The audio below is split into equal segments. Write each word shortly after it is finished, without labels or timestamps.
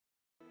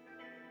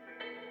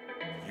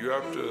You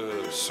have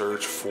to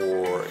search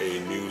for a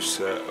new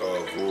set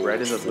of rules. Bread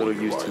is of little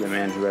use to the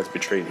man who has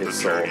betrayed his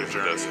soul.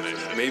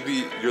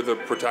 Maybe you're the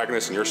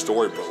protagonist in your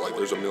story, but like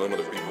there's a million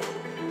other people.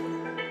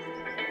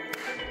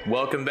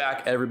 Welcome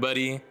back,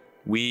 everybody.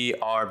 We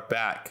are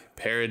back.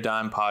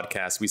 Paradigm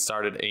Podcast. We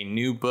started a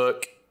new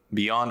book,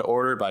 Beyond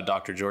Order by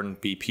Dr. Jordan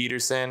B.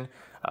 Peterson.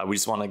 We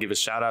just want to give a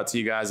shout out to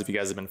you guys. If you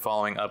guys have been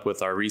following up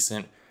with our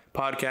recent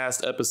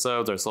podcast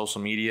episodes, our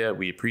social media,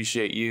 we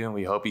appreciate you. And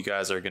we hope you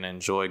guys are going to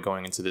enjoy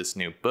going into this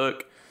new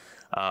book.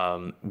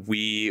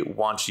 We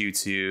want you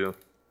to,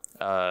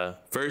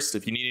 first,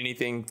 if you need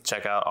anything,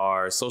 check out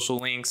our social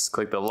links,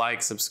 click the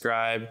like,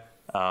 subscribe,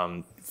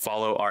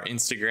 follow our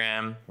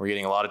Instagram. We're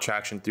getting a lot of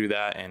traction through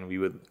that, and we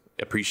would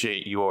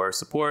appreciate your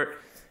support.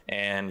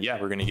 And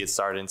yeah, we're going to get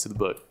started into the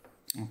book.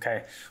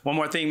 Okay. One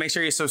more thing. Make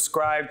sure you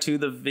subscribe to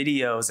the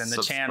videos and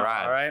the channel.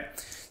 All right.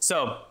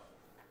 So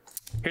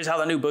here's how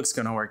the new book's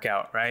going to work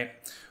out, right?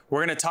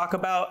 We're going to talk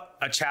about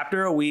a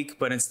chapter a week,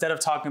 but instead of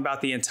talking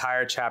about the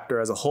entire chapter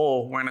as a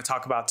whole, we're going to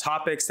talk about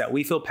topics that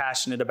we feel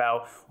passionate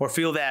about or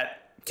feel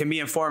that can be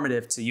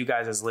informative to you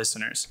guys as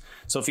listeners.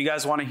 So if you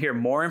guys want to hear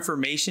more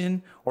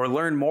information or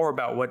learn more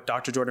about what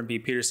Dr. Jordan B.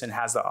 Peterson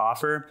has to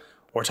offer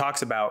or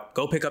talks about,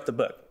 go pick up the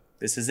book.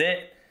 This is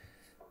it.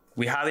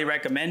 We highly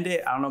recommend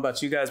it. I don't know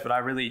about you guys, but I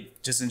really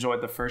just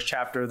enjoyed the first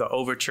chapter, the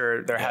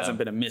overture. There hasn't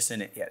been a miss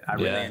in it yet. I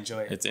really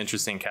enjoy it. It's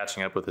interesting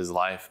catching up with his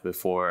life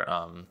before,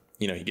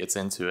 he gets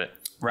into it.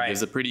 Right.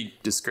 It's a pretty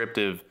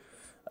descriptive,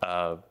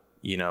 what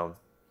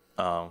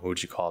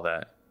would you call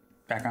that?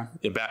 Background?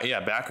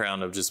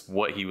 Background of just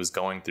what he was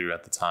going through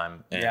at the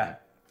time. And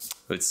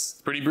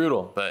it's pretty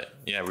brutal, but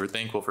yeah, we're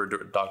thankful for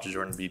Dr.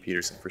 Jordan B.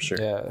 Peterson for sure.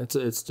 Yeah,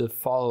 it's the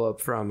follow up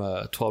from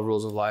 12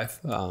 Rules of Life.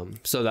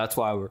 So that's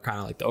why we're kind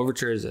of like the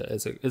overture is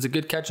a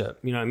good catch up.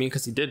 You know what I mean?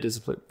 Because he did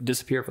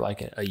disappear for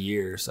like a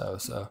year or so.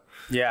 So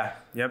yeah,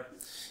 yep.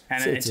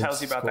 And it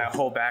tells you about that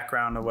whole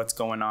background of what's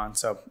going on.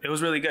 So it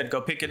was really good.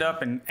 Go pick it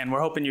up, and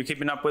we're hoping you're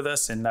keeping up with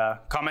us. And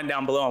comment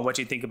down below on what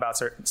you think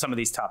about some of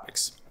these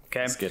topics.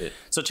 Okay. Let's get it.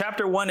 So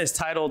chapter 1 is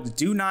titled,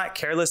 Do Not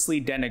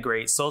Carelessly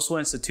Denigrate Social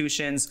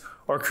Institutions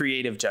or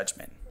Creative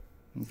Judgment.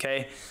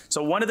 Okay.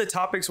 So one of the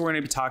topics we're going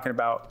to be talking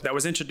about that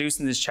was introduced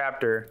in this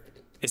chapter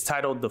is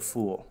titled The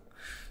Fool.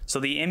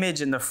 So the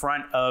image in the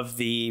front of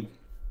the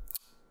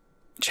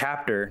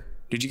chapter,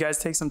 did you guys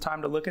take some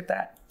time to look at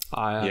that?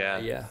 Yeah.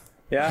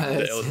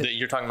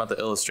 You're talking about the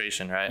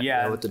illustration, right?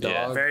 Yeah, with the dog.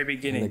 Yeah, very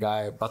beginning. And the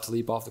guy about to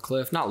leap off the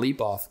cliff. Not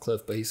leap off the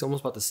cliff, but he's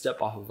almost about to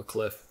step off of a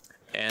cliff.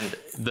 And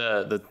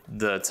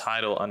the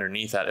title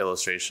underneath that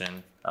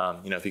illustration,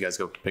 if you guys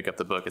go pick up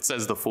the book, it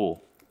says The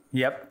Fool.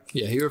 Yep.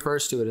 Yeah, he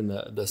refers to it in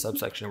the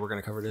subsection we're going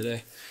to cover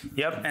today.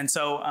 Yep. And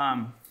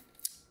so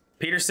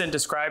Peterson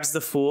describes the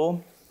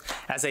fool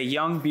as a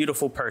young,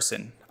 beautiful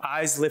person,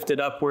 eyes lifted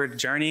upward,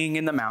 journeying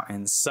in the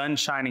mountains, sun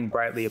shining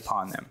brightly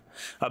upon them,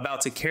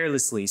 about to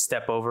carelessly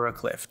step over a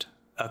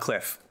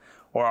cliff.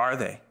 Or are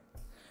they?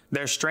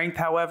 Their strength,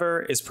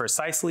 however, is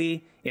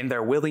precisely in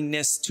their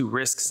willingness to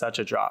risk such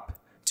a drop,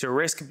 to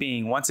risk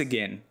being once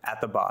again at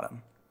the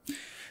bottom.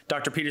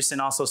 Dr. Peterson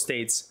also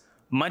states,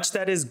 much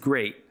that is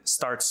great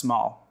starts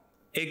small,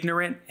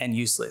 ignorant and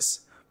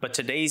useless, but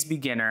today's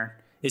beginner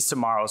is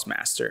tomorrow's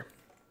master.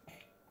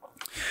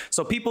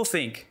 So people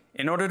think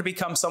in order to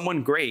become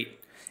someone great,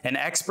 an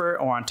expert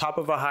or on top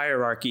of a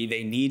hierarchy,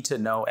 they need to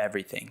know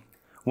everything.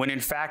 When in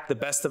fact, the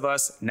best of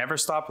us never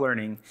stop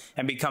learning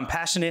and become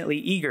passionately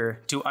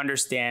eager to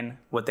understand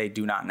what they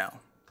do not know.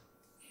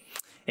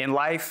 In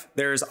life,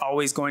 there is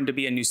always going to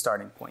be a new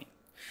starting point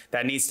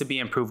that needs to be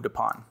improved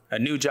upon. A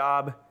new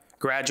job,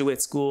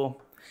 graduate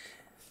school.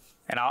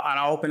 And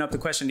I'll open up the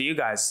question to you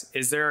guys.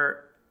 Is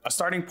there a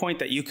starting point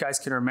that you guys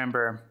can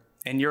remember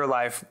in your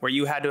life where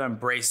you had to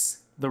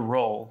embrace the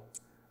role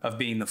of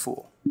being the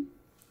fool?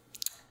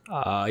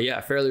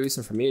 Fairly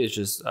recent for me is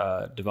just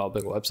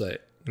developing a website.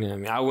 You know what I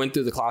mean? I went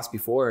through the class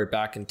before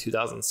back in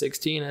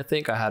 2016. I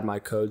think I had my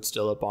code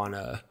still up on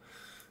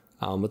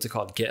what's it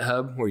called?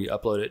 GitHub, where you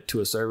upload it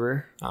to a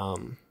server.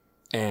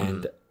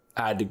 And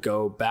I had to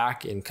go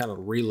back and kind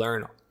of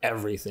relearn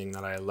everything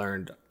that I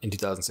learned in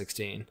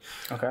 2016.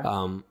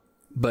 Okay.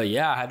 But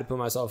yeah, I had to put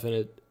myself in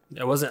it.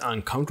 It wasn't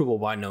uncomfortable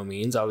by no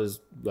means. I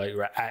was like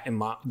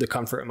in the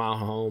comfort of my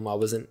home. I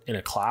wasn't in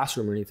a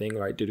classroom or anything,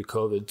 right, due to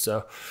COVID.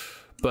 So,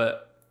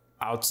 but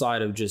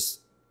outside of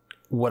just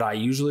what I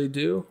usually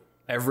do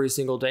every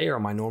single day or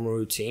my normal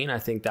routine, I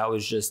think that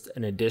was just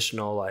an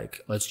additional,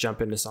 like, let's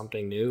jump into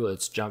something new.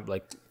 Let's jump,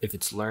 like, if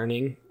it's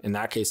learning, in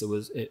that case, it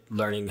was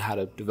learning how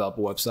to develop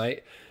a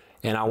website.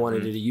 And I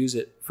wanted to use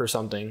it for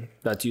something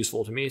that's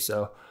useful to me.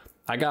 So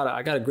I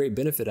got a great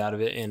benefit out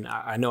of it. And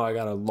I know I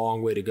got a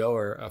long way to go,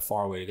 or a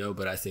far way to go,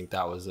 but I think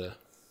that was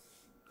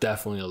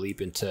definitely a leap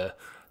into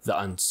the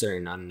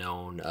uncertain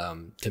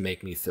unknown, to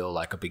make me feel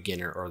like a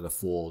beginner or the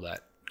fool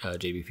that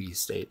JBP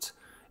states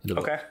in the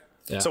book. Okay.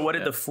 Yeah. So what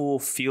did the fool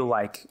feel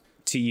like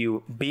to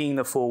you? Being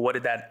the fool, what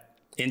did that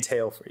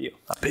entail for you?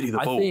 I pity the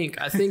fool.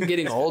 I think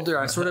getting older,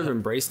 I sort of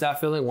embrace that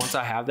feeling. Once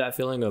I have that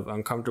feeling of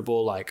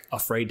uncomfortable, like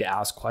afraid to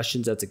ask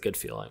questions, that's a good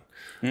feeling.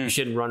 You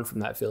shouldn't run from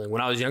that feeling.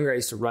 When I was younger, I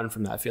used to run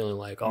from that feeling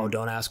like, oh,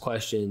 don't ask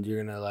questions.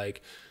 You're going to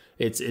like,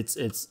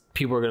 it's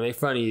people are going to make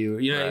fun of you.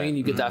 You know what I mean?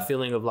 You get that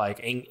feeling of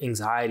like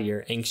anxiety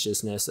or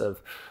anxiousness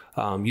of,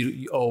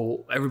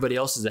 everybody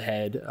else is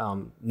ahead.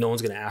 No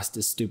one's going to ask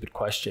this stupid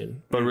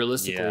question. But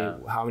realistically,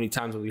 how many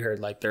times have we heard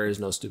like there is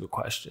no stupid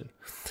question?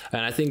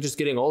 And I think just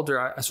getting older,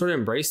 I sort of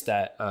embraced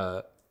that,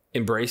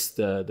 embrace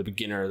the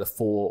beginner, the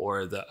fool,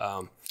 or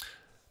the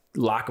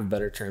lack of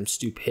better term,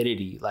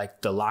 stupidity,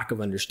 like the lack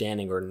of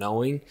understanding or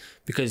knowing,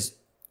 because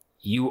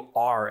you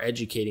are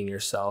educating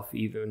yourself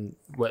even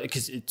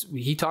because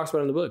he talks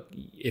about in the book.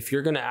 If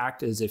you're going to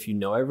act as if you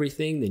know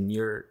everything, then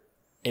you're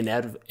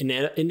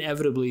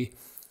inevitably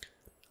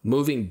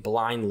moving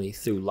blindly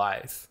through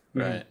life,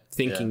 right?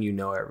 Thinking you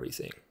know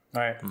everything.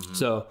 Right.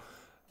 So,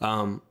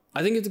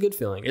 I think it's a good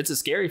feeling. It's a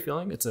scary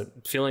feeling. It's a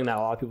feeling that a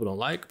lot of people don't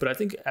like, but I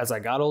think as I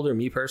got older,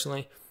 me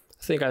personally,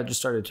 I think I just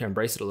started to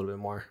embrace it a little bit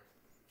more.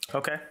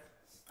 Okay.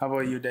 How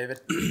about you,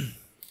 David?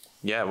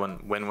 Yeah.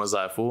 When was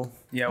I a fool?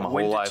 Yeah. My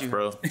whole life,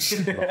 bro.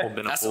 I've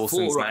been a fool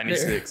since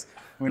 '96.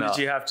 When did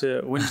you have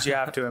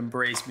to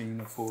embrace being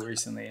a fool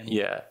recently?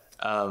 Yeah.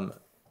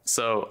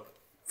 So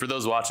for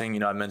those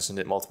watching, I mentioned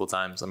it multiple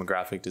times. I'm a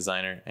graphic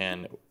designer,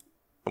 and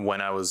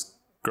when I was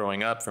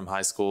growing up from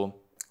high school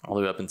all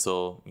the way up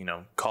until,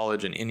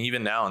 college, and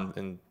even now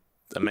in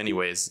many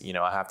ways,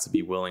 I have to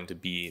be willing to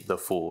be the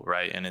fool,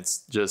 right? And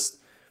it's just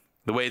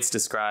the way it's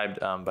described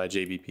by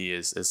JBP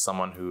is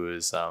someone who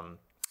is,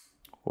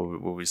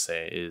 what we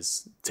say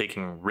is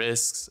taking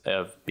risks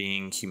of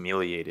being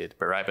humiliated,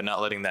 but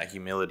not letting that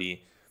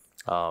humility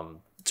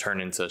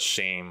turn into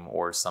shame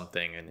or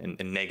something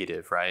and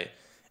negative, right?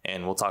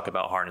 And we'll talk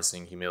about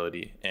harnessing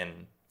humility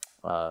in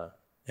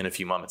a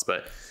few moments.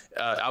 But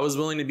I was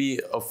willing to be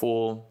a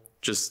fool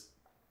just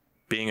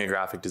being a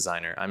graphic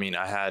designer. I mean,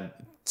 I had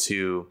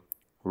to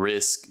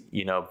risk,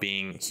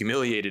 being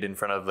humiliated in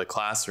front of the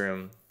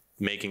classroom,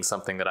 making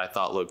something that I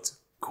thought looked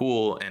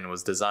cool and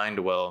was designed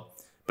well,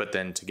 but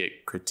then to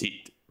get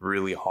critiqued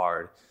really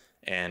hard.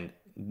 And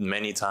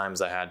many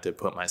times I had to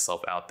put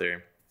myself out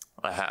there.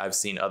 I've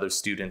seen other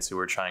students who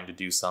were trying to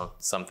do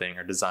something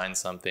or design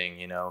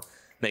something,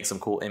 make some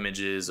cool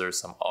images or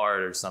some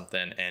art or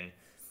something. And,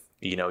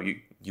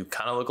 you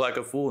kind of look like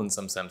a fool in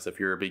some sense if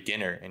you're a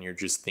beginner and you're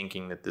just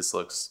thinking that this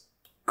looks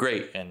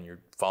great and you're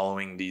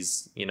following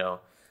these,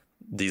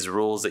 these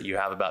rules that you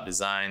have about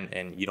design,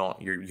 and you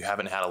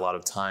haven't had a lot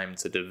of time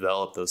to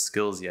develop those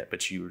skills yet,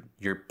 but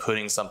you're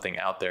putting something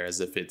out there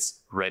as if it's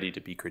ready to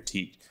be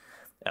critiqued.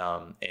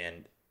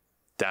 And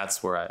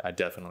that's where I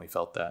definitely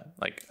felt that.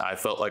 Like, I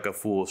felt like a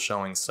fool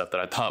showing stuff that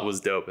I thought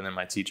was dope. And then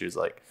my teacher's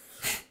like,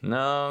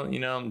 no,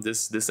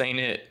 this ain't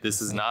it.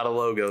 This is not a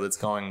logo that's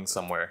going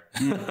somewhere.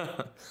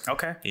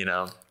 Okay.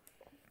 All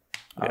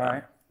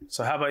right.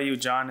 So how about you,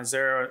 John? Is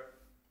there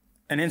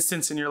an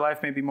instance in your life,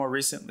 maybe more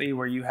recently,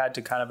 where you had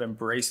to kind of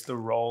embrace the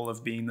role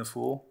of being the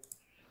fool?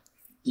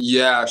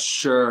 Yeah,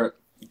 sure.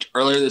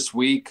 Earlier this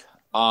week,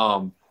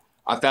 I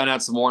found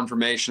out some more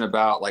information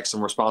about like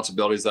some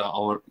responsibilities that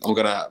I'm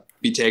going to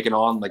be taking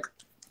on like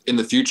in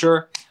the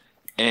future.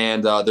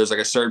 And there's like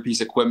a certain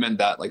piece of equipment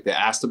that like they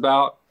asked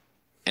about.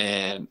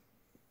 And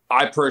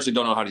I personally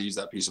don't know how to use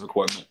that piece of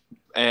equipment.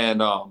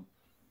 And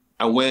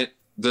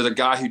there's a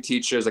guy who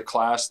teaches a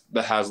class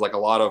that has like a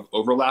lot of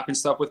overlapping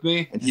stuff with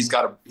me. And he's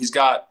got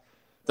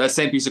that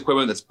same piece of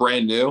equipment that's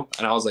brand new.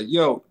 And I was like,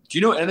 yo, do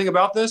you know anything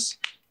about this?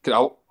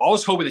 Because I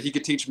was hoping that he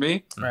could teach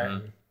me.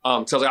 Right. So I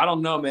was like, I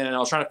don't know, man. And I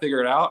was trying to figure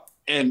it out.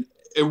 And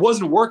it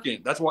wasn't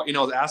working. That's why, I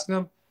was asking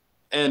him.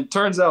 And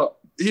turns out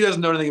he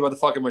doesn't know anything about the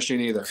fucking machine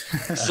either.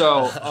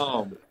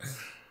 So,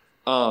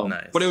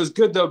 nice. But it was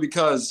good though,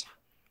 because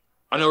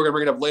I know we're gonna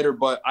bring it up later,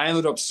 but I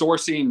ended up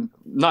sourcing,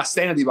 not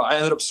sanity, but I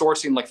ended up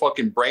sourcing like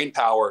fucking brain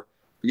power,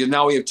 because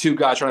now we have two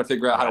guys trying to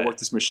figure out how to work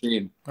this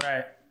machine.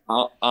 Right.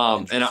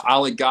 And I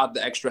only got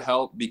the extra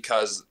help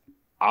because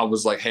I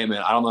was like, hey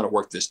man, I don't know how to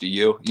work this. Do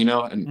you?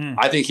 And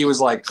I think he was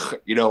like,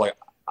 like,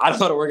 I don't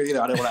know how to work it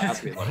either. I didn't want to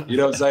ask anybody. You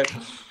know what I'm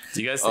saying?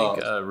 Do you guys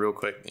think, real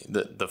quick,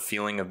 the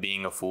feeling of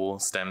being a fool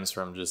stems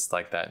from just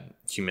like that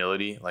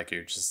humility, like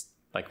you're just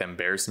like the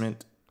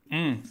embarrassment?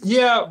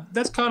 Yeah,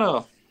 that's kind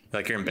of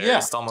like you're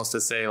embarrassed almost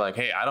to say like,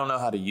 hey, I don't know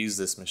how to use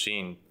this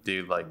machine,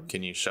 dude. Like,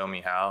 can you show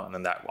me how? And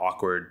then that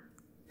awkward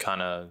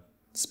kind of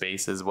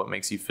space is what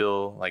makes you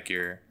feel like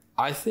you're.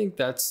 I think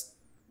that's,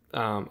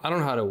 I don't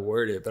know how to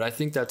word it, but I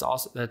think that's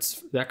also,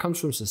 that comes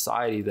from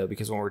society though,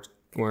 because when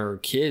we're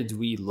kids,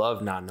 we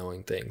love not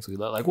knowing things. We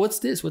love like, what's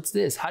this? What's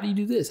this? How do you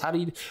do this? How do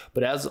you?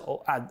 But as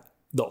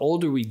the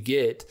older we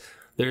get,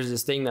 there's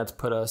this thing that's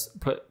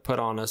put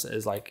on us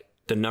as like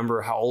the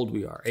number how old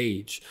we are,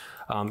 age.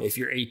 If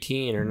you're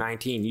 18 or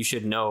 19, you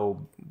should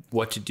know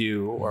what to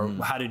do or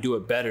how to do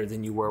it better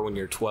than you were when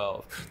you're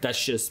 12.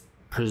 That's just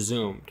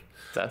presumed.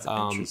 That's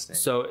interesting.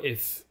 So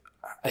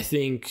I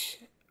think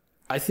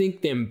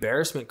the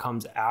embarrassment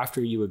comes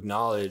after you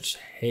acknowledge,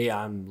 hey,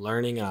 I'm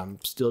learning, I'm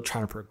still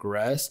trying to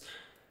progress.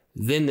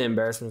 then the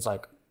embarrassment's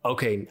like,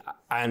 okay,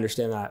 I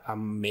understand that I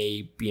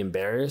may be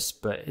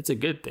embarrassed, but it's a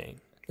good thing.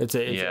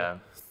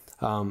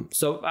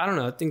 So I don't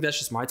know. I think that's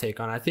just my take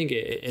on it. I think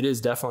it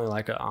is definitely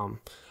like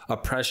a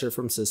pressure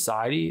from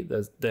society,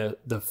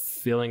 the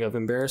feeling of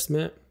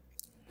embarrassment.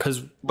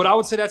 But I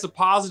would say that's a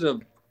positive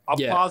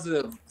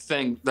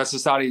thing that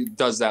society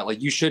does that.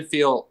 Like, you should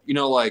feel,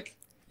 like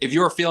if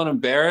you're feeling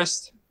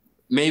embarrassed,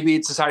 maybe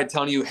it's society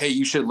telling you, hey,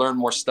 you should learn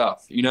more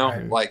stuff,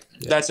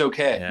 that's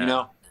okay.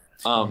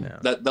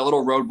 That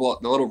little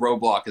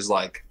roadblock is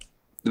like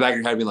the back of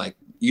your head being like,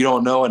 you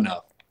don't know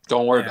enough.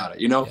 Don't worry about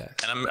it,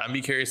 And I'd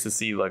be curious to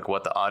see like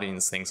what the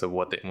audience thinks of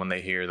when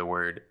they hear the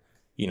word,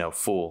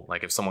 fool.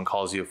 Like if someone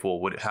calls you a fool,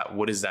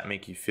 what does that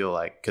make you feel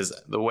like? Because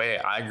the way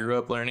I grew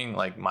up learning,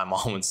 like my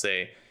mom would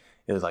say,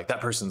 it was like,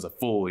 that person's a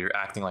fool. You're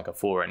acting like a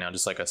fool right now,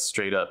 just like a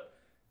straight up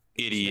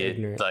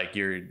idiot. Like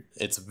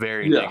it's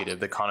very negative.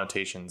 The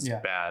connotation's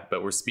bad,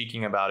 but we're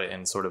speaking about it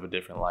in sort of a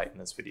different light in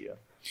this video.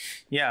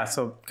 Yeah.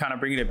 So kind of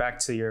bringing it back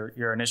to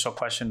your initial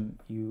question,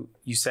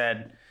 you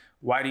said,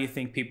 why do you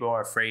think people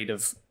are afraid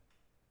of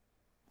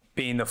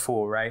being the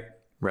fool, right?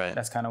 Right.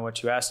 That's kind of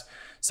what you asked.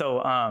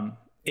 So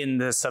in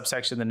the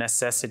subsection, the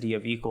necessity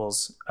of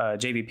equals,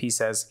 JBP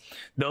says,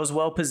 those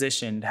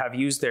well-positioned have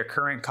used their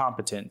current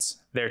competence,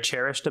 their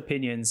cherished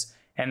opinions,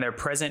 and their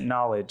present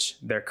knowledge,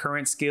 their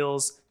current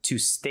skills to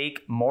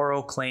stake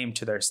moral claim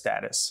to their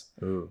status.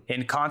 Ooh.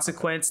 In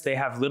consequence, they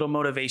have little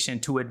motivation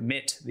to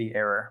admit the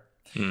error,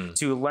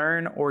 to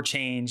learn or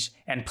change,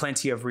 and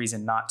plenty of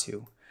reason not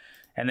to.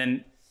 And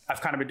then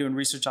I've kind of been doing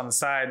research on the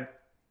side.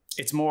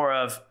 It's more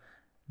of,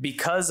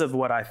 because of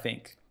what I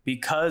think,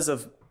 because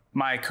of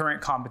my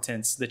current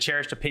competence, the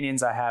cherished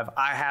opinions I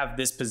have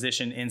this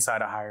position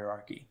inside a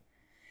hierarchy.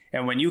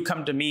 And when you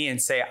come to me and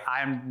say,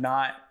 I'm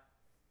not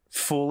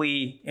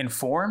fully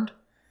informed,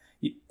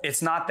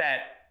 it's not that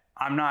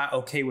I'm not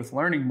okay with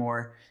learning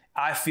more.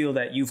 I feel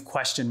that you've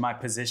questioned my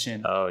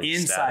position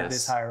inside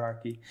this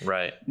hierarchy.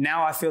 Right.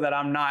 Now I feel that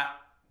I'm not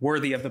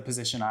worthy of the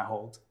position I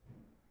hold.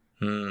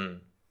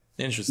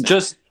 Interesting.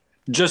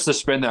 Just to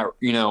spin that,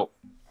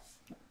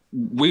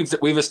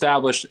 we've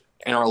established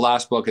in our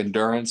last book,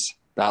 Endurance,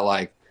 that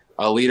like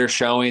a leader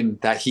showing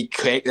that he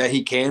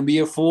can be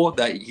a fool,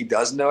 that he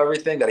doesn't know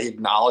everything, that he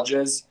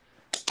acknowledges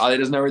that he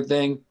doesn't know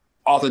everything,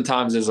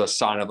 oftentimes is a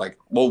sign of like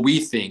what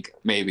we think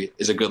maybe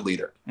is a good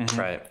leader. Mm-hmm.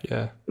 Right.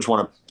 Yeah. Just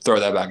want to throw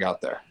that back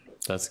out there.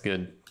 That's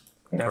good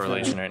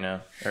correlation right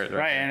now. Right.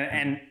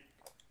 And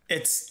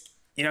it's,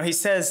 he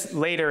says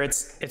later,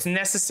 it's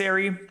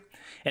necessary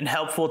and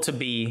helpful to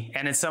be,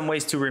 and in some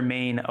ways to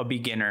remain a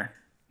beginner.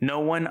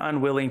 No one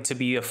unwilling to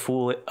be a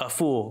foolish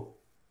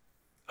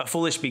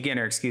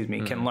beginner,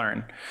 can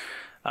learn.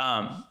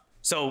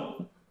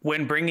 So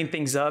when bringing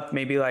things up,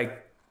 maybe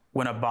like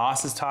when a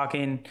boss is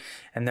talking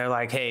and they're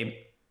like,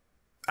 hey,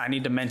 I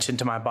need to mention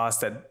to my boss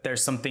that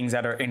there's some things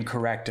that are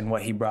incorrect in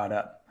what he brought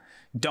up.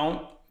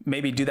 Don't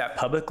maybe do that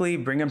publicly,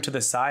 bring them to the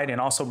side, and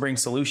also bring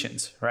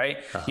solutions, right?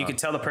 You can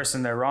tell the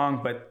person they're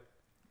wrong, but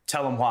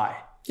tell them why.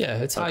 Yeah,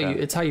 it's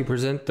how you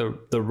present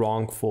the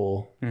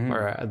wrongful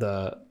or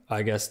the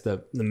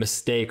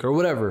mistake or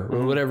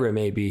whatever it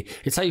may be.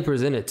 It's how you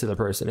present it to the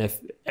person. If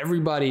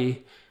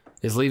everybody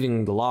is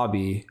leaving the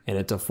lobby and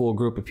it's a full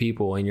group of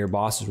people and your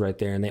boss is right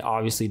there and they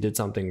obviously did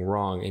something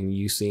wrong and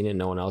you've seen it,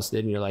 no one else did,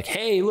 and you're like,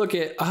 hey, look, he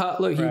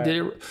did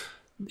it.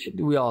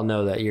 We all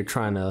know that you're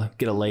trying to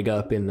get a leg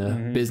up in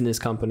the business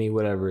company,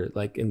 whatever,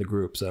 like in the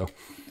group. So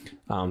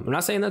I'm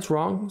not saying that's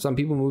wrong. Some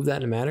people move that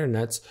in a manner, and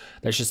that's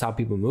just how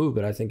people move.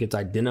 But I think it's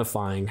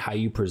identifying how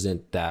you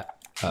present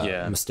that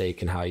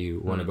mistake and how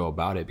you want to go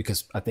about it,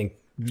 because I think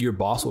your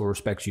boss will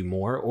respect you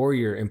more, or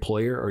your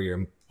employer or your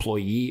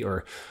employee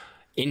or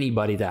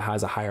anybody that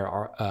has a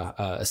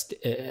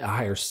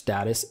higher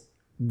status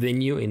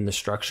than you in the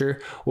structure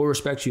will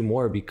respect you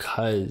more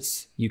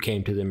because you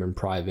came to them in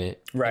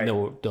private. Right.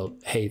 And they'll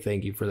hey,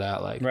 thank you for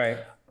that. Like, right.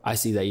 I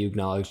see that you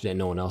acknowledged it.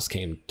 No one else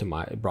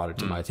brought it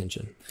to my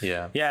attention.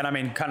 Yeah. Yeah. And I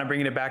mean, kind of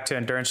bringing it back to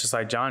endurance, just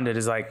like John did,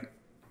 is like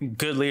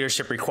good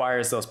leadership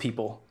requires those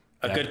people.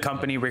 A good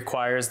company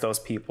requires those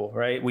people,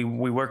 right? We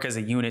work as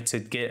a unit to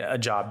get a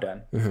job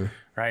done,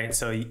 right?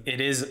 So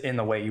it is in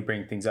the way you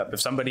bring things up.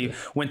 If somebody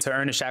went to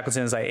Ernest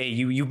Shackleton and was like, hey,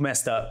 you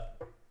messed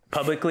up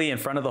publicly in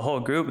front of the whole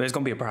group, there's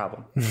going to be a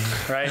problem,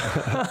 right?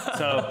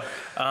 So,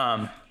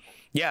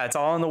 it's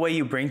all in the way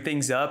you bring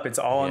things up. It's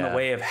all in the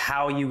way of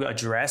how you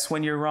address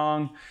when you're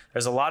wrong.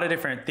 There's a lot of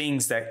different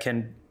things that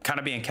can kind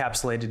of be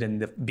encapsulated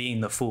in being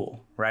the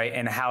fool, right?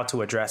 And how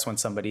to address when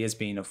somebody is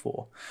being a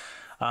fool.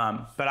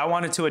 But I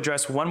wanted to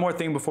address one more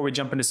thing before we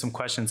jump into some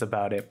questions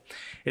about it,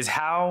 is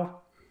how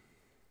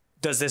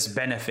does this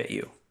benefit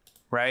you,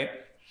 right?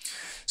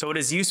 So it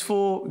is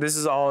useful. This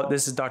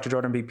is Dr.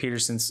 Jordan B.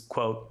 Peterson's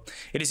quote.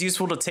 It is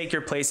useful to take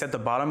your place at the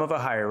bottom of a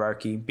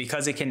hierarchy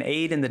because it can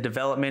aid in the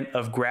development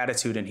of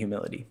gratitude and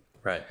humility.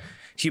 Right.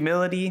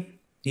 Humility,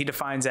 he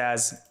defines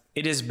as,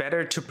 it is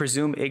better to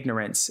presume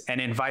ignorance and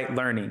invite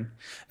learning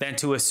than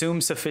to assume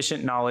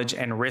sufficient knowledge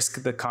and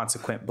risk the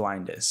consequent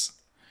blindness.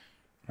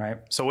 Right.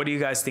 So what do you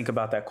guys think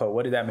about that quote?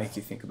 What did that make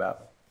you think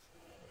about?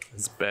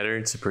 It's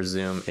better to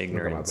presume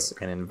ignorance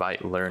and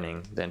invite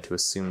learning than to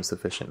assume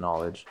sufficient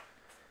knowledge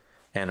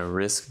and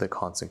risk the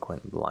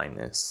consequent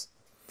blindness.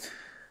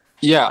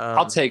 Yeah,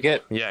 I'll take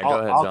it. Yeah, go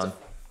ahead, John.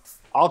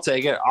 I'll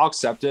take it. I'll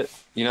accept it.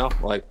 You know,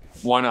 like,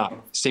 why not?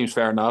 Seems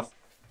fair enough.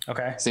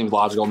 Okay. Seems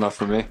logical enough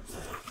for me.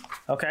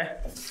 Okay.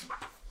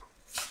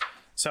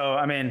 So,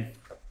 I mean,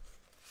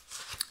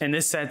 in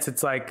this sense,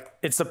 it's like,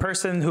 it's the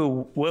person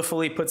who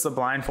willfully puts the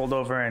blindfold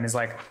over and is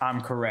like,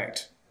 I'm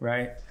correct,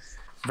 right?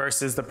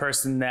 Versus the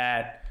person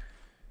that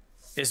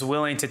is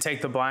willing to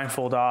take the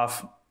blindfold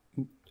off,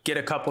 get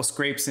a couple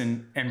scrapes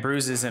and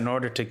bruises in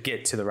order to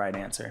get to the right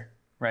answer,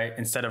 right?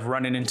 Instead of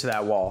running into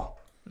that wall.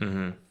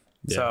 Mm-hmm.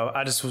 Yeah.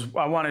 So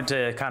I wanted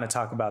to kind of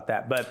talk about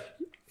that, but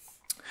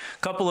a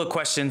couple of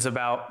questions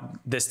about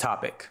this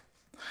topic.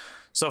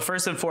 So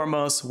first and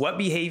foremost, what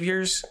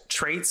behaviors,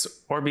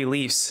 traits, or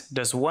beliefs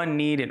does one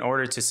need in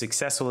order to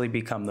successfully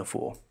become the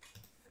fool?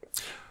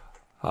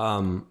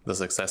 The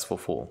successful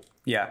fool.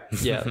 Yeah.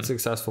 Yeah,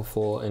 successful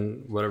fool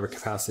in whatever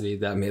capacity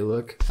that may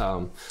look.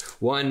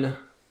 One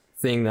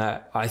thing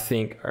that I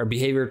think our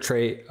behavior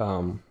trait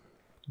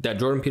that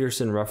Jordan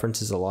Peterson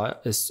references a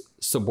lot is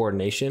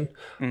subordination,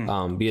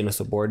 being a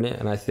subordinate.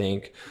 And I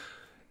think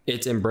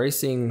it's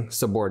embracing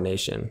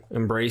subordination,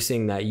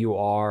 embracing that you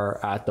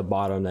are at the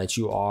bottom, that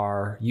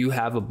you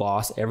have a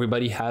boss.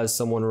 Everybody has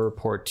someone to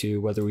report to,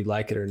 whether we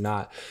like it or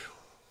not.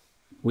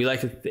 We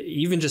like to,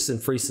 even just in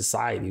free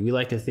society, we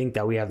like to think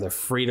that we have the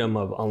freedom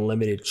of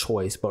unlimited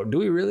choice, but do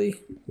we really?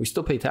 We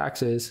still pay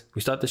taxes. We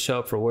still have to show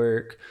up for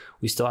work.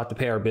 We still have to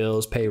pay our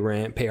bills, pay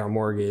rent, pay our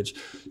mortgage.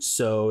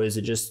 So is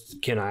it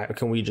just,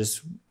 can we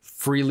just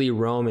freely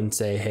roam and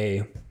say,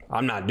 hey,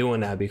 I'm not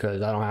doing that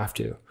because I don't have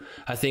to?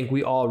 I think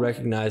we all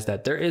recognize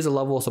that there is a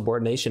level of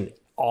subordination in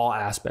all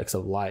aspects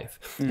of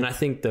life. And I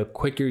think the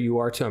quicker you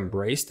are to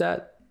embrace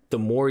that, the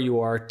more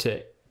you are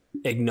to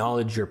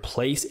acknowledge your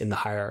place in the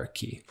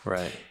hierarchy.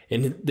 Right.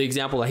 And the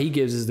example that he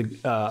gives is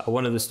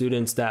one of the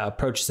students that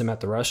approaches him at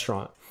the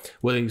restaurant,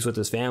 whether he's with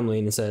his family,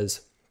 and he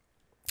says,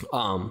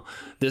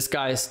 this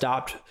guy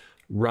stopped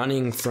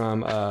running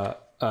from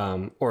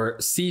or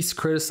ceased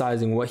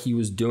criticizing what he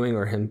was doing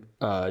or him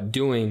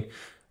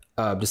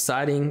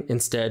deciding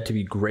instead to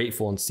be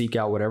grateful and seek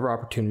out whatever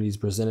opportunities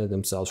presented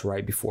themselves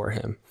right before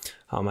him.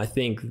 I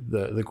think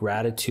the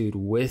gratitude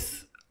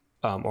with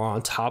or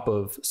on top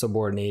of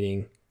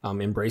subordinating,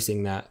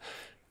 embracing that,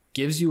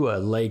 gives you a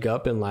leg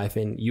up in life,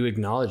 and you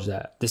acknowledge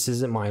that this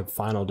isn't my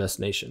final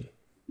destination.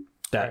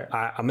 That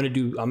I'm going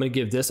to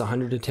give this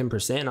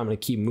 110%. And I'm going to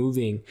keep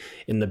moving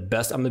in the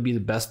best. I'm going to be the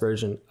best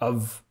version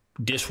of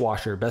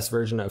dishwasher, best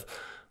version of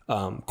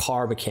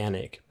car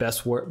mechanic,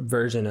 best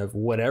version of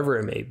whatever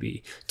it may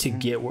be to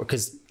get work.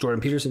 Because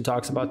Jordan Peterson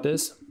talks about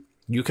this.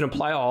 You can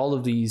apply all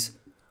of these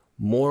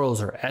morals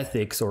or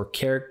ethics or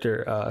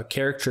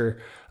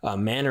character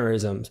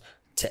mannerisms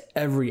to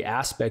every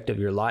aspect of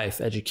your life: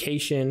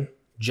 education,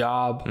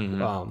 job,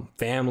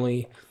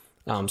 family.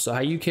 So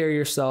how you carry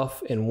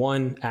yourself in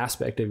one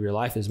aspect of your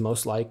life is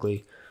most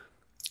likely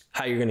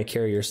how you're going to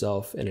carry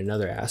yourself in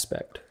another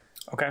aspect.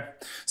 Okay.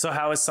 So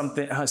how is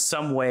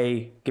some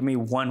way, give me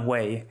one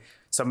way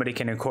somebody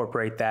can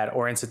incorporate that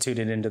or institute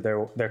it into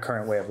their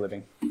current way of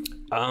living?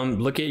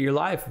 Look at your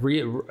life,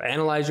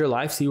 analyze your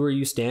life, see where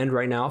you stand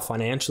right now,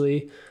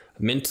 financially,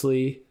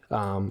 mentally,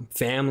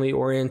 family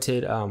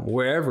oriented,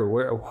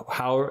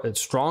 how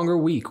strong or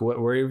weak,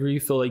 wherever you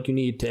feel like you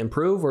need to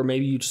improve, or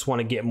maybe you just want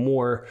to get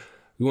more,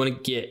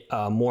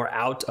 more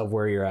out of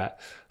where you're at.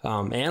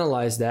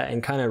 Analyze that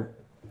and kind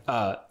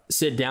of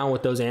sit down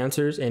with those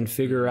answers and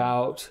figure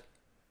out,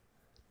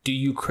 do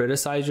you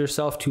criticize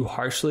yourself too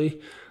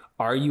harshly?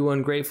 Are you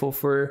ungrateful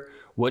for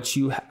what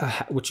you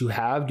have?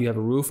 Do you have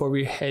a roof over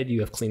your head? Do you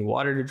have clean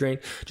water to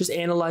drink? Just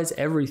analyze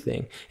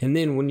everything. And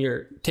then when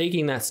you're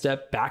taking that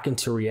step back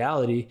into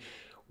reality,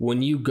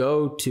 when you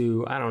go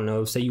to, I don't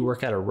know, say you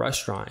work at a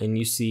restaurant and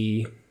you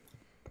see,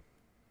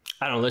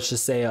 I don't know, let's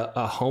just say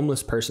a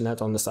homeless person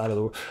that's on the side of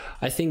the road.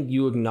 I think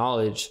you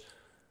acknowledge,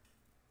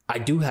 I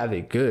do have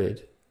it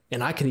good,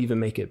 and I can even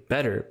make it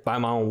better by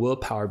my own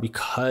willpower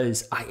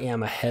because I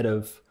am ahead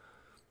of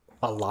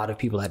a lot of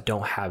people that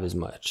don't have as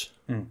much.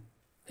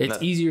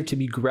 It's easier to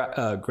be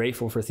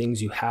grateful for things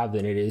you have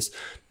than it is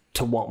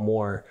to want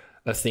more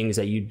of things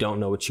that you don't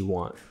know what you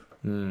want.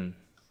 You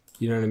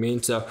know what I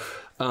mean? So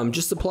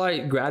just apply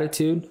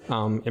gratitude,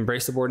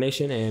 embrace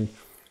subordination,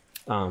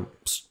 and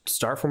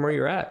start from where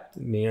you're at.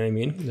 You know what I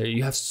mean?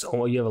 You have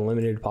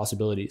unlimited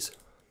possibilities.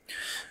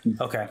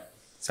 Okay.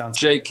 Sounds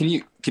Jay, can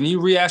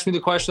you re-ask me the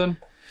question?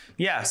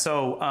 Yeah.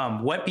 So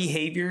what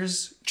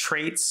behaviors,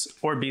 traits,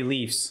 or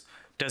beliefs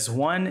does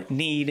one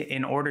need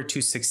in order to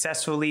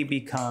successfully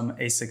become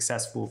a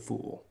successful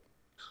fool?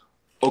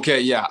 Okay,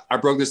 yeah. I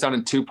broke this down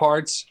in two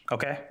parts.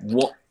 Okay.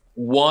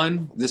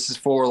 One, this is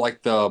for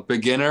like the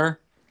beginner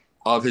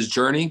of his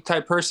journey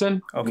type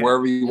person,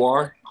 wherever you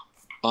are.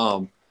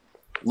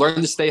 Learn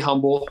to stay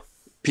humble.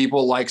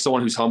 People like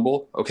someone who's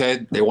humble,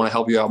 okay? They want to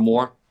help you out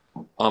more.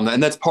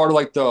 And that's part of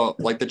like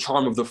the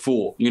charm of the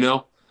fool, you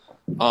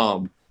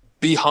know?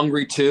 be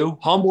hungry too.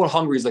 Humble and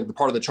hungry is like the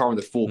part of the charm of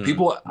the fool.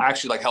 People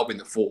actually like helping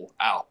the fool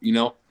out, you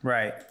know?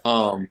 Right.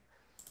 So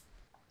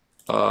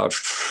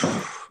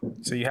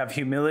you have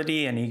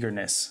humility and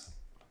eagerness,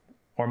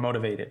 or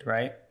motivated,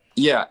 right?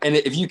 Yeah. And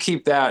if you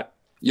keep that,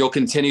 you'll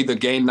continue to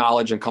gain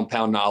knowledge and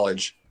compound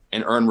knowledge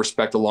and earn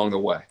respect along the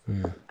way.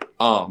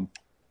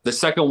 The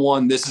second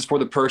one, this is for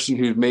the person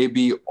who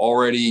maybe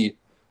already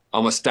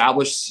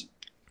established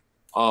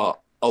a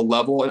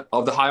level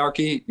of the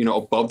hierarchy, you know,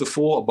 above the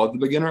fool, above the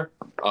beginner.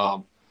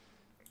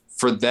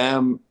 For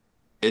them,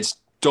 it's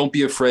don't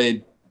be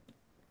afraid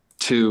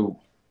to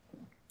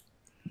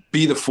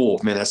be the fool.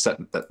 Man,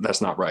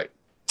 that's not right,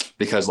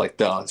 because like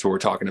that's what we're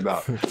talking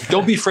about.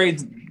 Don't be afraid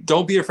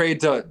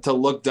to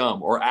look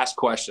dumb or ask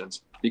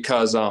questions,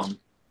 because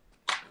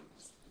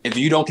if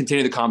you don't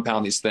continue to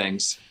compound these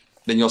things,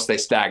 then you'll stay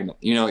stagnant.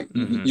 You know,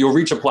 you'll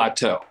reach a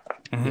plateau.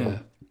 Yeah.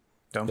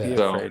 Don't be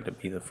afraid to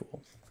be the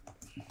fool.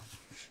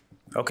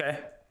 Okay.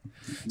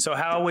 So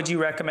how would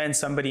you recommend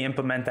somebody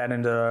implement that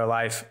into their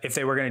life if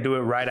they were going to do it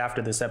right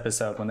after this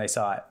episode when they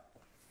saw it?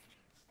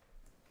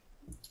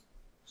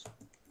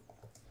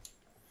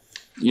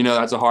 You know,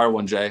 that's a hard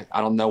one, Jay.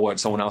 I don't know what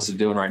someone else is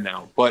doing right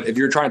now. But if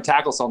you're trying to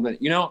tackle something,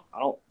 you know,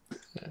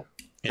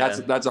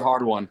 that's a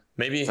hard one.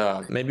 Maybe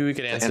we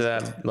could answer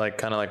that like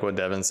kind of like what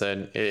Devin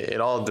said.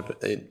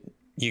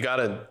 You got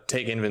to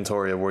take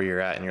inventory of where you're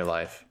at in your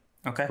life.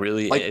 Okay.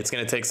 Really, it's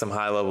going to take some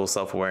high level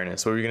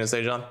self-awareness. What were you going to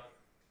say, John?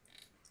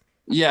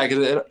 Yeah,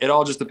 because it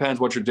all just depends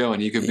what you're doing.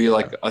 You could be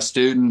like a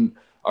student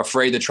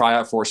afraid to try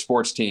out for a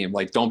sports team.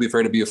 Like, don't be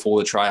afraid to be a fool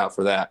to try out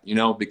for that, you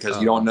know, because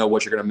you don't know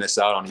what you're going to miss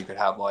out on. You could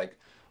have like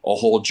a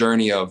whole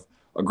journey of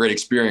a great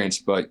experience,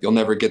 but you'll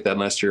never get that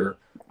unless you're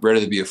ready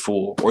to be a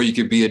fool. Or you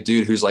could be a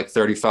dude who's like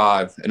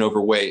 35 and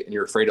overweight and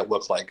you're afraid to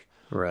look like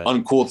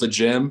uncool at the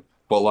gym.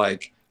 But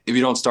like, if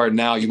you don't start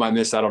now, you might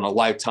miss out on a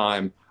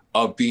lifetime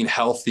of being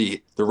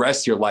healthy the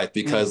rest of your life,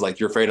 because like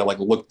you're afraid to like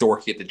look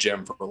dorky at the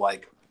gym for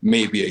like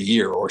maybe a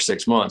year or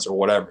 6 months or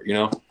whatever, you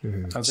know?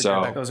 Those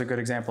are good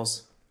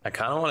examples. I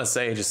kind of want to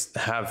say just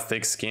have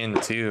thick skin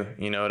too.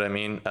 You know what I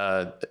mean?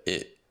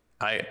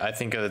 I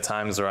think of the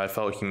times where I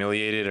felt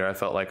humiliated or I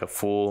felt like a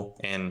fool,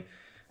 and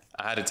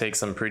I had to take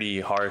some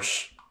pretty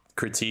harsh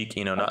critique,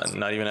 you know,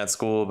 not even at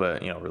school,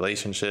 but, you know,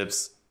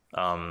 relationships.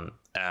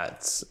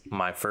 At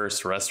my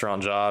first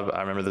restaurant job,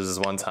 I remember there was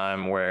this one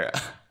time where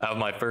on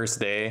my first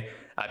day,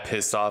 I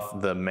pissed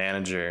off the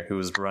manager who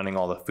was running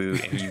all the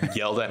food, and he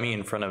yelled at me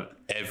in front of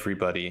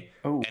everybody.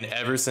 Oh. And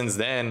ever since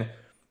then,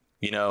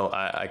 you know,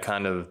 I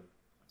kind of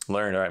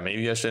learned, all right,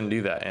 maybe I shouldn't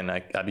do that. And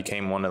I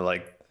became one of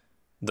like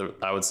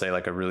I would say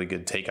like a really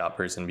good takeout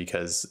person,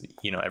 because,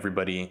 you know,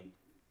 everybody,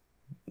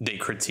 they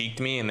critiqued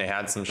me and they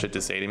had some shit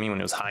to say to me when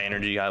it was high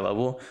energy, high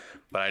level,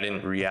 but I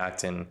didn't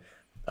react. And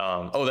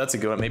that's a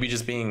good one. Maybe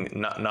just being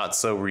not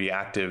so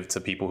reactive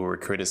to people who are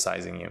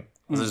criticizing you.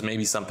 There's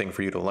maybe something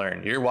for you to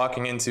learn. You're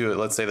walking into,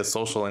 let's say, the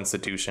social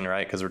institution,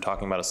 right? Because we're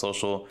talking about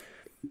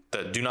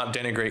do not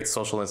denigrate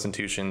social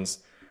institutions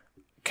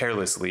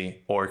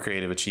carelessly or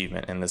creative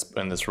achievement in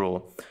this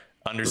rule.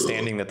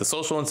 Understanding that the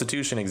social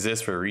institution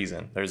exists for a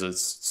reason.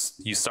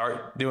 You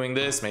start doing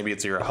this, maybe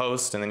it's you're a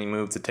host, and then you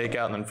move to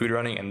takeout and then food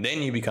running, and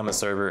then you become a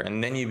server,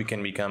 and then you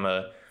can become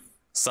a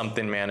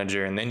something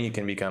manager, and then you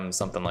can become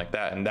something like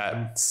that. And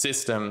that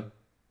system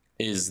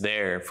is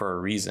there for a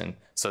reason.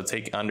 So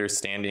take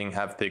understanding,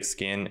 have thick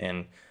skin,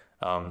 and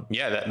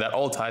that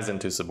all ties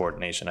into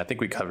subordination. I think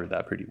we covered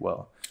that pretty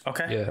well.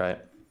 Okay. Yeah. Right.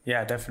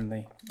 Yeah,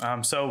 definitely.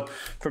 So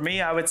for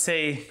me, I would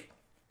say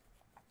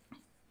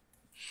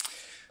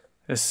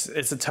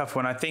it's a tough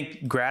one. I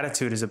think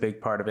gratitude is a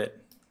big part of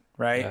it,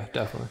 right? Yeah,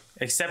 definitely.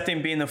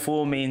 Accepting being the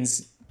fool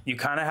means you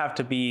kind of have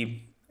to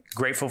be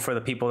grateful for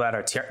the people that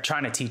are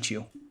trying to teach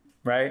you,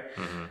 right?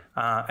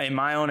 Mm-hmm. In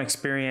my own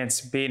experience,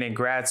 being in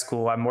grad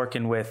school, I'm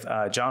working with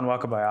John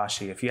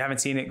Wakabayashi. If you haven't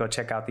seen it, go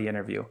check out the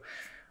interview.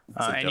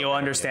 And you'll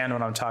understand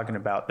what I'm talking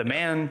about. The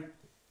man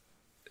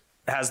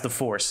has the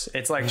force.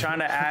 It's like trying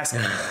to ask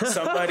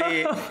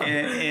somebody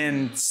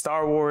in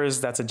Star Wars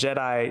that's a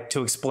Jedi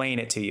to explain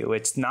it to you.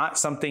 It's not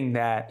something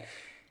that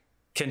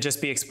can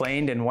just be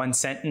explained in one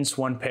sentence,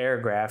 one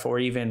paragraph, or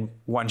even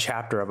one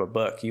chapter of a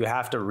book. You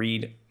have to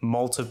read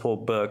multiple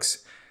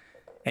books,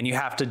 and you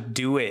have to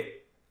do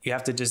it. You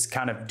have to just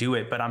kind of do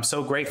it. But I'm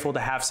so grateful to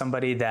have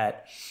somebody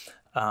that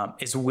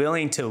is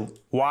willing to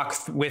walk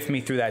with me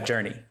through that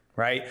journey,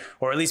 right?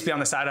 Or at least be on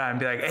the sideline and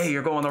be like, hey,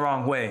 you're going the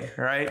wrong way,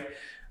 right?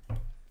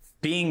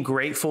 Being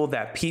grateful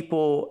that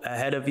people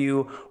ahead of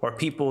you or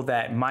people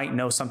that might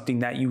know something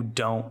that you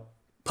don't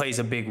plays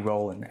a big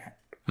role in that.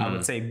 I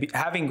would say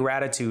having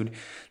gratitude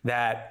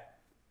that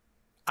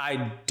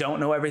I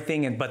don't know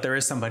everything, but there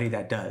is somebody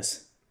that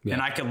does. Yeah.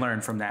 And I can learn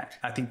from that.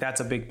 I think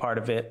that's a big part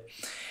of it.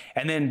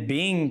 And then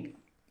being,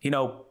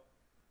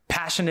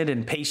 passionate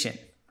and patient,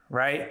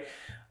 right?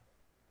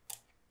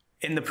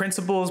 In the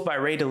Principles by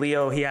Ray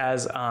DeLeo, he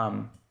has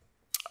a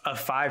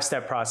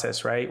 5-step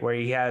process, right? Where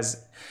he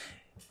has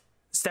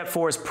step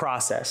 4 is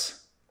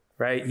process,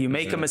 right? You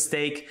make a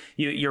mistake,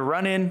 you're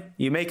running,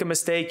 you make a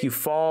mistake, you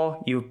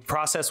fall, you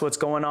process what's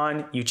going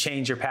on, you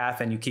change your path,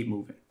 and you keep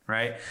moving,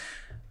 right?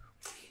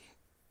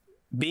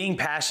 Being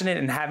passionate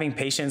and having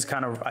patience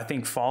kind of, I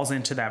think, falls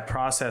into that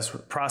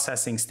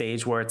processing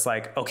stage where it's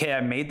like, okay,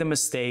 I made the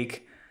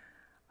mistake.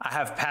 I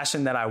have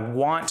passion that I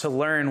want to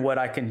learn what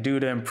I can do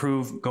to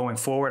improve going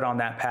forward on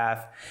that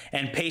path,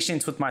 and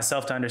patience with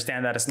myself to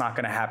understand that it's not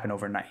going to happen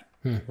overnight.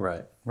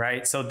 Right.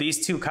 Right. So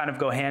these two kind of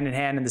go hand in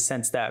hand in the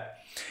sense that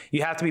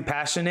you have to be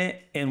passionate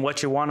in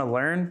what you want to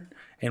learn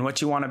and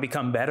what you want to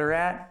become better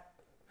at,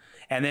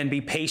 and then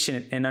be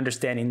patient in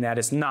understanding that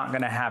it's not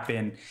going to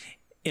happen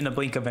in a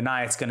blink of an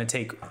eye. It's going to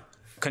take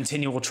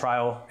continual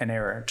trial and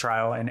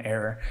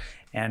error.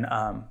 And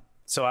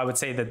so I would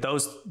say that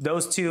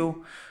those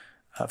two,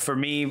 for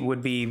me,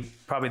 would be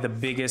probably the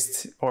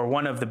biggest, or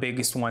one of the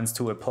biggest ones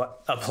to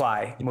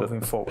apply moving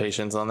forward.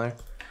 Patience on there.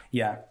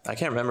 Yeah. I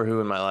can't remember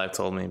who in my life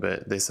told me,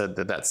 but they said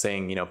that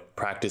saying,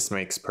 practice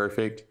makes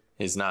perfect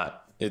is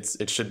not,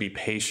 it should be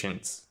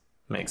patience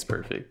makes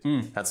perfect.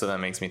 That's what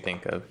that makes me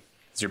think of.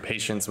 It's your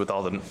patience with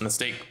all the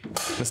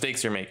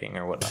mistakes you're making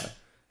or whatnot.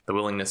 The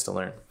willingness to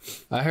learn.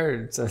 I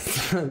heard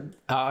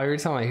every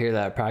time I hear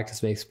that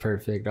practice makes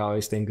perfect, I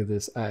always think of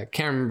this. I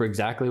can't remember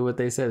exactly what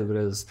they said, but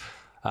it was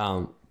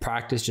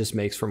practice just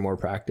makes for more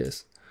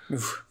practice. Yeah,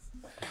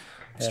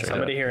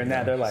 somebody hearing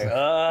that, they're like, you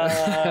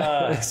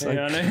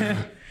know what I mean?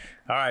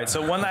 All right,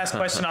 so one last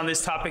question on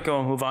this topic, and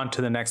we'll move on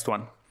to the next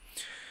one.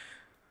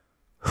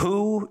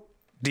 Who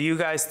do you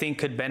guys think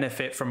could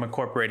benefit from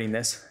incorporating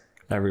this?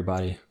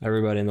 Everybody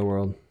in the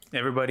world.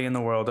 Everybody in the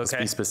world. Okay.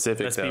 Let's be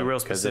specific. Let's be real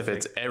specific.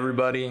 Because if it's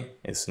everybody,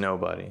 it's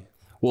nobody.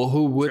 Well,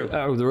 who would?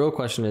 The real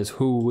question is,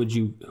 who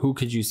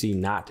could you see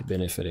not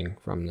benefiting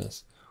from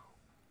this?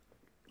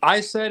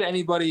 I said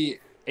anybody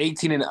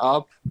 18 and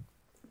up.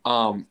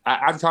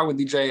 After talking with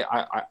DJ,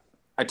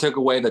 I took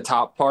away the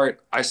top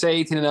part. I say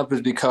 18 and up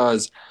is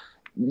because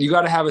you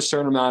got to have a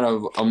certain amount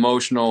of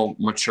emotional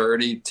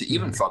maturity to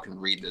even fucking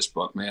read this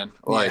book, man.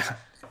 Like,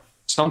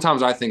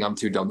 sometimes I think I'm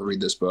too dumb to read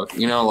this book.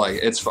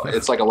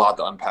 It's like a lot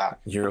to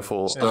unpack. You're a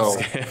fool. So,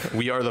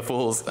 we are the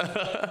fools.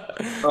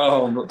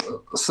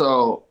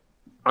 So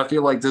I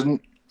feel like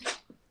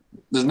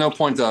there's no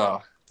point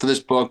to this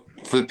book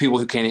for the people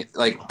who can't,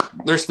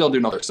 they're still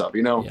doing other stuff,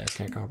 Yeah,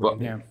 can't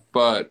comprehend.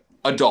 But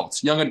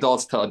adults, young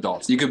adults to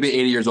adults. You could be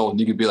 80 years old and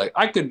you could be like,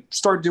 I could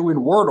start doing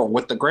Wordle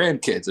with the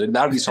grandkids, and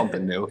that'd be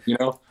something new,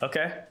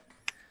 Okay.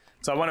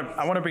 So I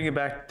want to bring it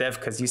back, Dev,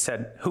 because you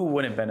said who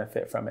wouldn't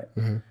benefit from it.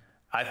 Mm-hmm.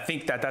 I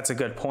think that's a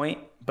good point,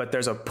 but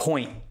there's a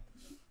point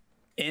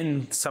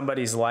in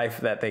somebody's life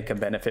that they can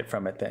benefit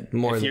from it then.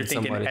 If you're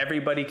thinking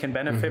everybody can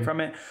benefit from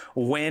it,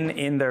 when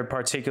in their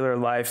particular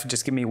life,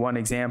 just give me one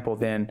example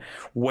then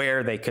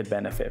where they could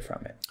benefit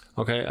from it.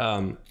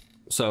 Okay.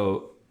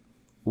 So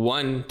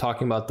one,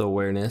 talking about the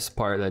awareness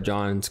part that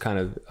John's kind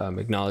of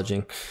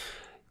acknowledging.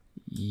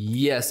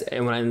 Yes,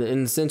 and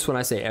in the sense when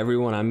I say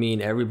everyone, I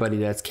mean everybody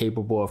that's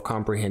capable of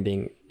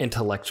comprehending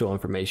intellectual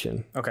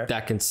information. Okay.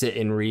 That can sit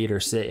and read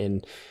or sit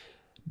and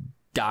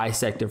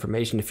dissect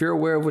information. If you're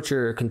aware of what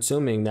you're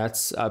consuming,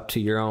 that's up to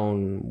your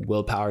own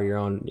willpower, your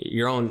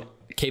own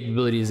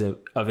capabilities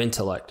of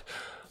intellect.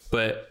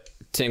 But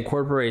to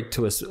incorporate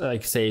to a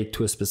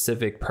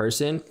specific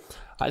person,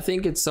 I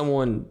think it's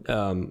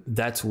someone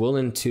that's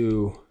willing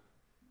to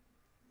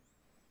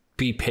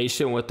be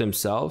patient with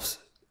themselves,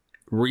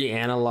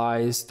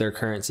 reanalyze their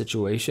current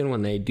situation.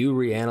 When they do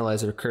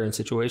reanalyze their current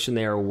situation,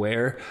 they are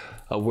aware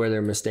of where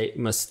their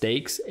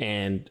mistakes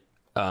and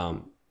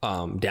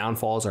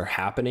downfalls are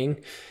happening.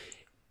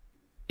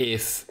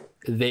 If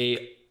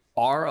they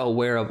are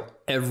aware of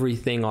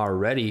everything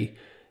already,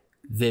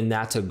 then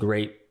that's a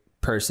great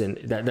person.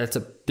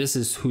 This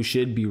is who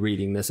should be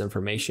reading this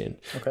information.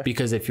 Okay.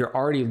 Because if you're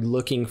already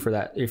looking for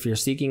that, if you're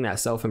seeking that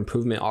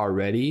self-improvement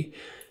already,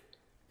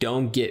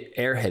 don't get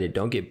airheaded,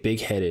 don't get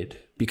big-headed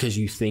because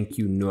you think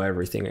you know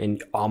everything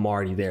and I'm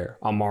already there.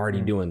 I'm already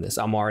doing this.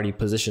 I'm already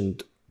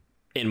positioned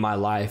in my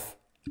life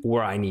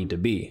where I need to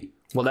be.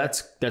 Well,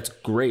 that's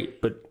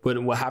great. But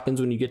what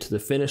happens when you get to the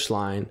finish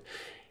line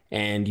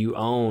and you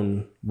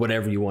own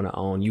whatever you want to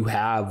own, you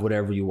have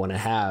whatever you want to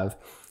have,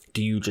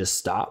 do you just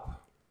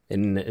stop?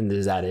 And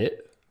is that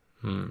it?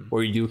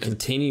 Or you do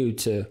continue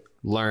to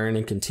learn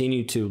and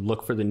continue to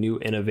look for the new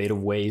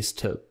innovative ways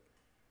to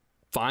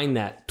find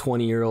that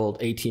 20-year-old,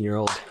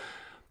 18-year-old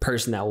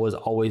person that was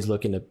always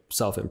looking to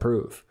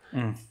self-improve.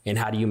 And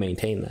how do you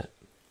maintain that?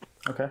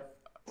 Okay.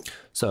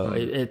 So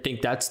I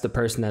think that's the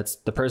person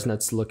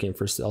that's looking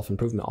for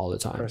self-improvement all the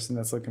time. Person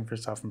that's looking for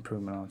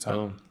self-improvement all the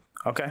time.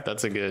 Okay.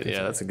 That's a good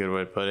way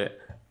to put it.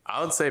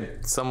 I would say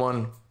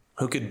someone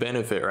who could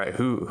benefit, right?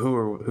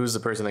 Who's the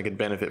person that could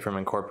benefit from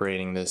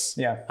incorporating this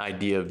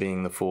idea of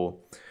being the fool?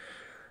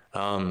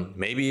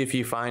 Maybe if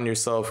you find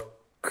yourself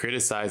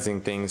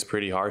criticizing things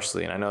pretty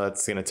harshly, and I know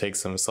that's going to take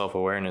some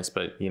self-awareness,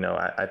 but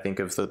I think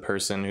of the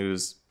person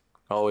who's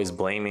always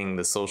blaming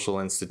the social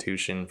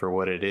institution for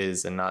what it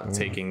is and not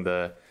taking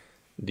the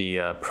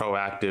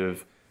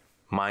proactive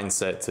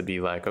mindset to be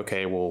like,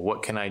 okay, well,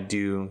 what can I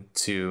do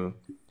to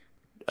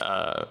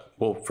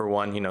well, for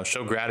one, you know,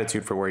 show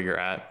gratitude for where you're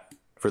at.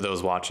 For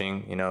those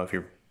watching, you know,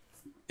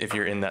 if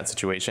you're in that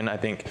situation, I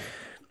think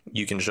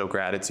you can show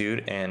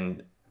gratitude.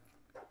 And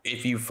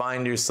if you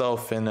find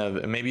yourself in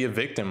maybe a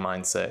victim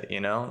mindset, you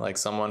know, like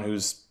someone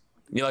who's,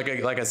 you know,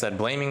 like I said,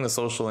 blaming the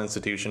social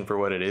institution for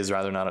what it is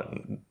rather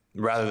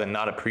than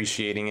not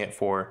appreciating it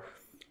for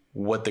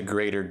what the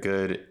greater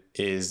good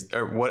is,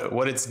 or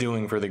what it's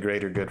doing for the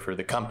greater good, for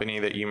the company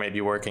that you may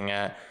be working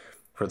at,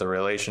 for the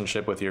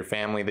relationship with your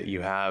family that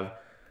you have,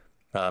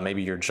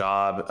 maybe your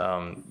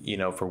job, you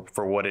know,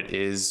 for what it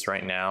is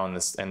right now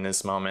in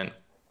this moment,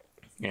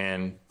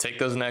 and take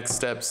those next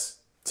steps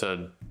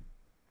to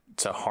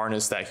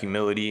harness that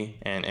humility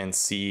and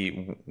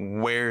see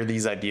where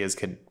these ideas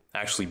could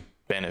actually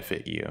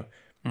benefit you.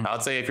 I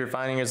would say if you're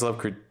finding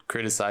yourself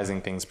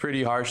criticizing things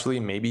pretty harshly,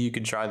 maybe you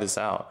could try this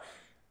out.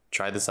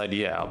 Try this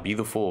idea out. Be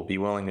the fool. Be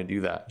willing to do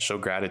that. Show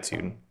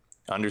gratitude.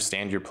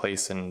 Understand your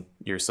place and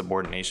your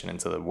subordination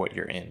into what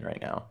you're in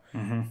right now.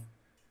 Mm-hmm.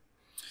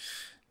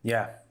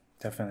 Yeah,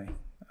 definitely.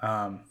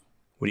 What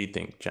do you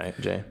think,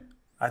 Jay?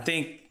 I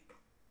think,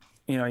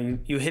 you know,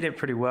 you hit it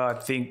pretty well. I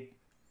think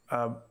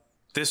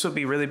this would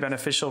be really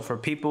beneficial for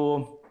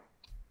people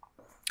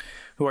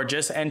who are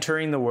just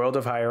entering the world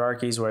of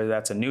hierarchies, whether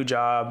that's a new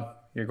job,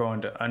 you're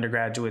going to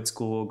undergraduate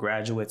school,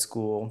 graduate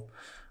school,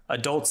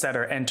 adults that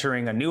are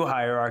entering a new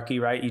hierarchy,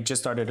 right? You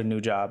just started a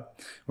new job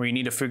where you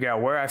need to figure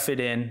out where I fit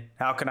in,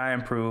 how can I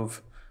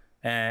improve,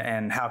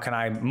 and how can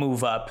I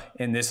move up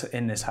in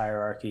this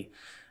hierarchy.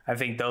 I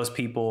think those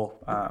people,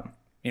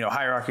 you know,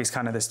 hierarchy is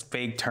kind of this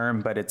vague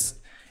term, but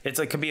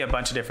it could be a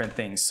bunch of different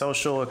things.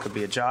 Social, it could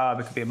be a job,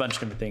 it could be a bunch of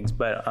different things.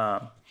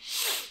 But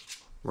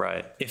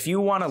right. If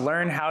you want to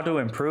learn how to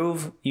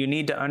improve, you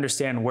need to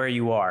understand where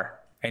you are.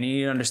 And you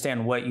need to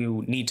understand what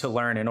you need to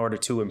learn in order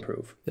to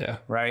improve. Yeah.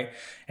 Right.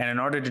 And in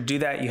order to do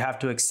that, you have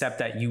to accept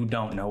that you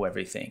don't know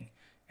everything.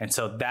 And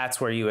so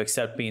that's where you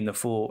accept being the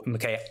fool.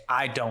 Okay,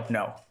 I don't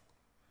know.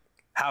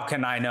 How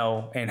can I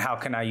know? And how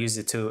can I use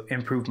it to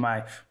improve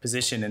my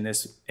position in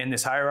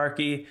this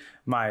hierarchy,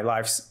 my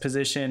life's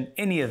position,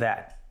 any of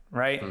that?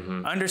 Right.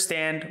 Mm-hmm.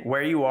 Understand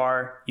where you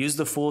are. Use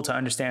the fool to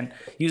understand.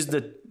 Use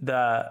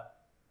the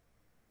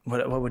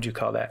what would you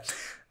call that?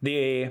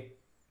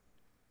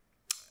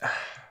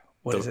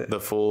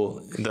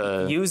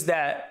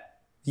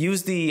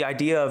 Use the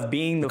idea of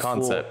being the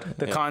concept, fool,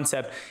 the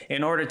concept,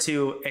 in order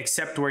to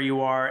accept where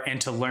you are and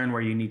to learn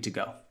where you need to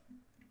go.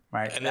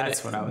 Right. And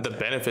that's what I would say. The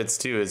benefits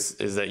too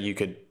is that you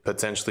could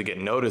potentially get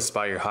noticed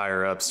by your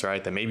higher ups,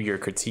 right? That maybe you're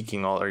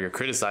you're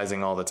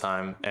criticizing all the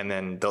time, and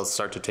then they'll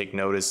start to take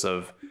notice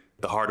of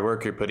the hard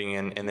work you're putting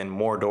in, and then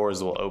more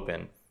doors will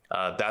open.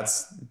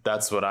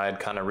 That's what I had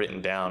kind of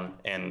written down.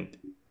 And,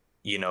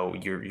 you know,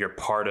 you're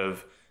part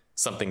of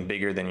something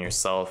bigger than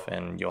yourself,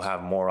 and you'll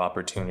have more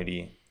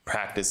opportunity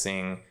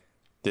practicing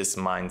this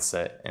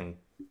mindset and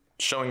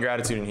showing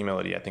gratitude and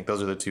humility. I think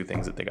those are the two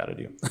things that they got to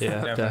do.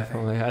 Yeah,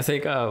 definitely. I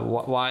think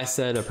why I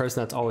said a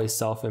person that's always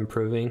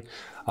self-improving,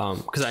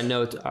 because I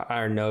know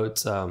our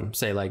notes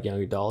say like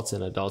young adults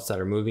and adults that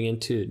are moving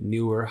into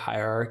newer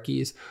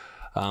hierarchies.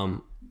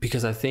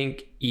 Because I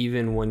think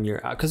even when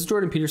you're out, because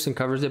Jordan Peterson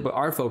covers it, but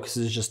our focus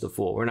is just the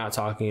fool. We're not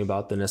talking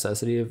about the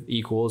necessity of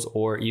equals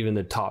or even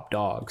the top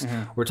dogs.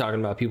 Mm-hmm. We're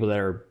talking about people that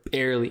are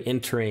barely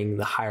entering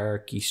the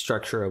hierarchy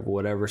structure of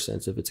whatever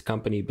sense, if it's a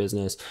company,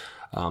 business,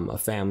 a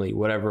family,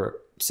 whatever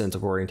sense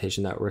of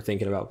orientation that we're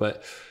thinking about.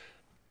 But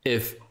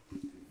if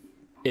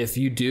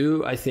you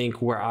do, I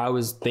think where I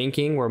was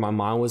thinking, where my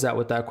mind was at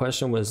with that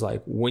question was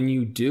like, when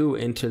you do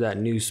enter that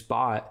new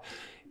spot,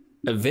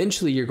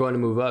 eventually you're going to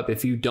move up.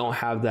 If you don't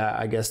have that,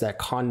 I guess, that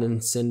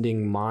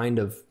condescending mind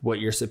of what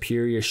your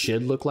superior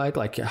should look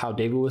like how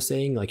David was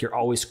saying, like you're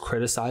always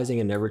criticizing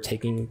and never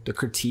taking the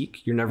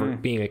critique. You're never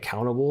being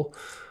accountable.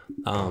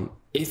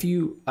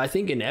 I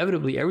think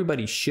inevitably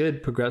everybody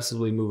should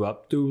progressively move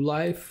up through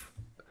life.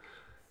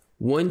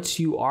 Once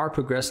you are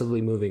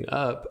progressively moving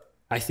up,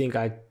 I think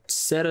I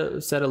said a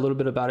little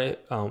bit about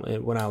it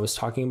when I was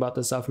talking about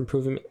the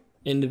self-improving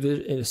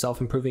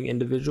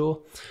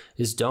individual,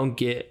 is don't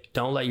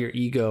let your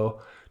ego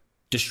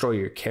destroy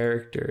your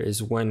character.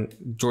 Is when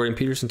Jordan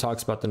Peterson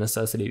talks about the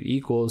necessity of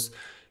equals.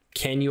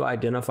 Can you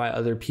identify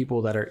other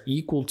people that are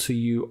equal to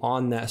you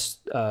on that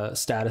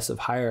status of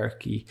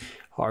hierarchy?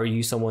 Are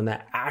you someone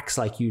that acts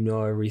like you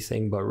know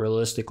everything, but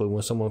realistically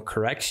when someone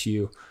corrects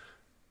you,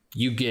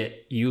 you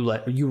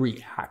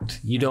react.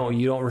 You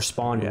don't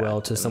respond well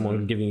to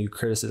someone giving you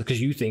criticism,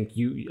 because you think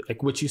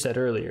like what you said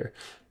earlier,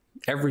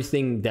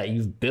 everything that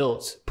you've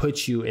built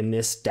puts you in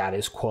this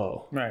status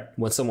quo. Right.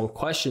 When someone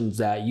questions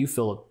that, you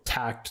feel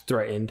attacked,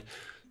 threatened.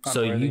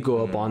 So you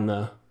go up on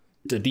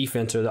the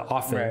defense or the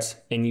offense,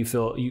 and you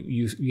feel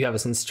you have a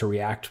sense to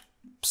react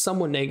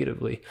somewhat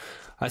negatively.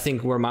 I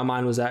think where my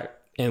mind was at,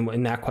 and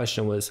in that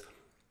question was,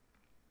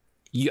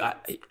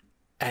 at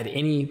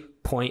any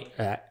point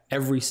at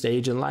every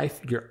stage in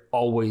life, you're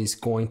always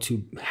going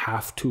to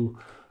have to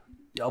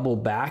double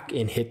back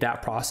and hit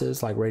that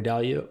process like Ray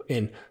Dalio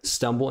and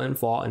stumble and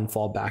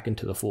fall back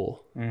into the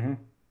fool. Mm-hmm.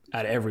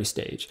 at every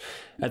stage.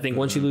 I think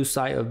once you lose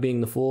sight of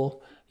being the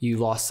fool, you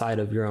lost sight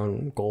of your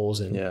own goals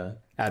and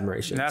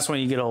admiration. And that's when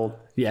you get old.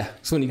 Yeah,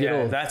 that's when you get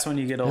old. That's when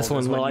you get old. That's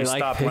when you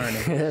stop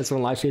learning. That's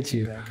when life hits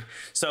you.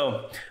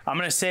 So I'm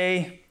going to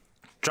say,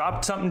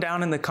 drop something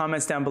down in the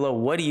comments down below.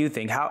 What do you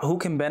think? Who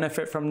can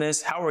benefit from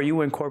this? How are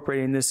you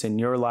incorporating this in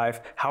your life?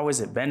 How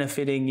is it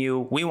benefiting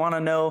you? We want to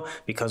know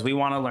because we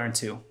want to learn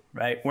too,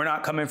 right? We're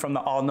not coming from the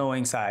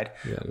all-knowing side.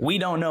 Yeah, we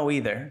don't know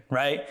either,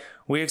 right?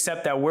 We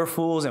accept that we're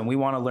fools and we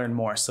want to learn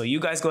more. So you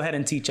guys go ahead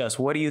and teach us.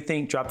 What do you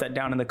think? Drop that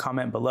down in the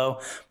comment below.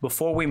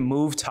 Before we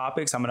move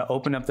topics, I'm going to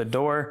open up the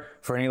door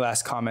for any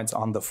last comments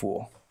on the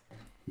fool.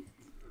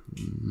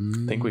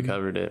 I think we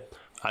covered it.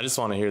 I just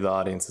want to hear the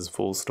audience's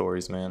full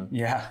stories, man.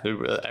 Yeah.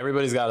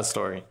 Everybody's got a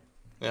story.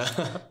 Yeah.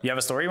 You have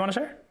a story you want to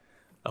share?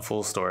 A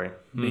full story.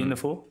 Being the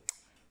fool?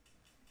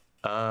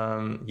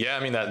 Yeah, I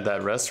mean,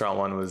 that restaurant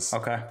one was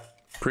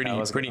pretty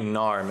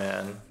gnar,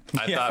 man.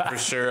 I thought for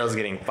sure I was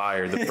getting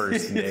fired the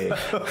first day,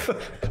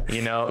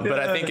 but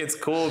I think it's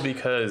cool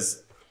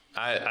because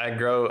I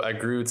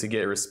grew to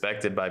get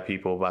respected by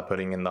people by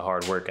putting in the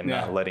hard work and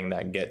not letting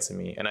that get to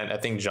me. And I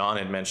think John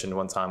had mentioned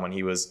one time when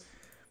he was,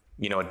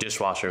 a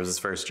dishwasher, was his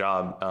first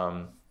job,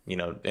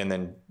 and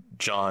then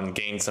John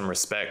gained some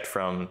respect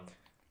from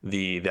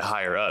the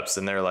higher ups,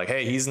 and they're like,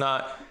 hey, he's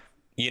not,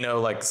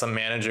 like some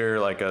manager,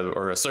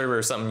 or a server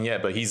or something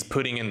yet, but he's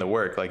putting in the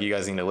work. Like, you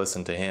guys need to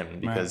listen to him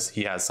because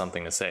he has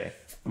something to say.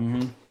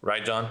 Mm-hmm.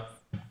 Right, John?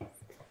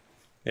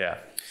 Yeah.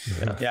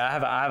 Yeah, I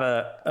have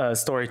a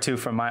story too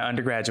from my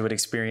undergraduate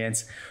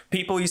experience.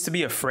 People used to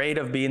be afraid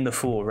of being the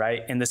fool,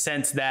 right? In the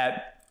sense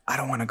that I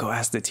don't want to go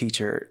ask the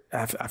teacher.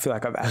 I feel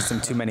like I've asked him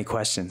too many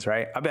questions,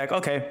 right? I'll be like,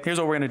 okay, here's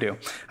what we're going to do.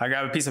 I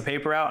grab a piece of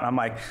paper out and I'm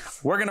like,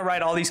 we're going to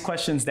write all these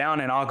questions down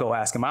and I'll go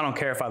ask him. I don't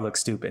care if I look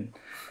stupid.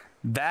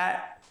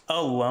 That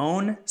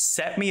alone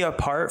set me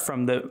apart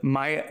from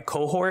my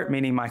cohort,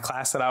 meaning my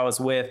class that I was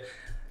with,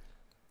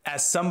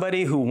 as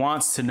somebody who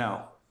wants to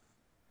know,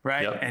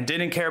 right? Yep. And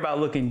didn't care about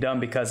looking dumb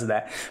because of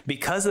that.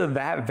 Because of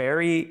that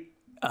very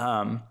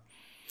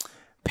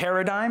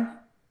paradigm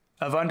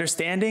of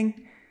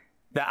understanding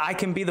that I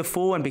can be the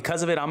fool, and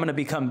because of it, I'm going to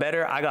become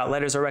better. I got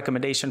letters of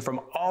recommendation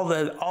from all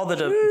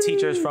the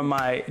teachers from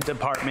my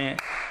department.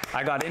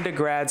 I got into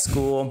grad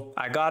school.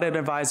 I got an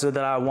advisor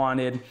that I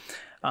wanted.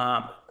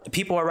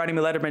 People are writing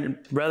me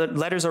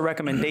letters of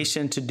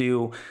recommendation to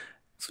do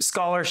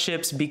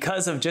scholarships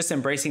because of just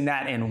embracing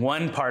that in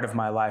one part of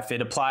my life. It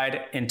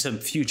applied into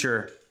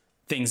future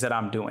things that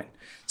I'm doing.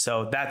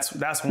 So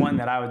that's one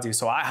that I would do.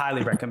 So I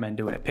highly recommend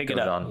doing it. Pick it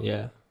up.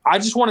 Yeah. I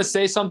just want to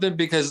say something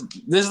because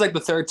this is like the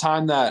third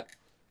time that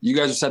you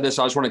guys have said this.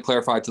 So I just want to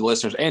clarify to the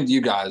listeners and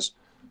you guys.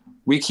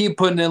 We keep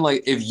putting in,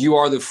 like, if you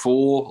are the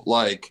fool,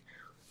 like,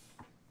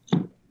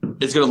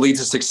 it's going to lead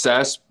to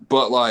success.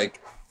 But, like,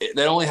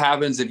 that only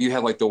happens if you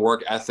have, like, the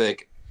work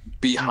ethic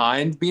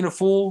behind being a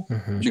fool.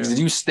 Mm-hmm. Because if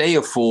you stay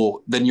a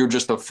fool, then you're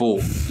just a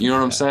fool. You know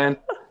what I'm saying?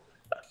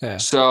 Yeah.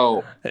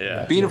 So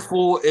being a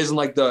fool isn't,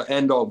 like, the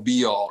end all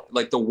be all.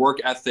 Like, the work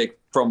ethic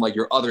from, like,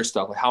 your other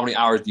stuff, like, how many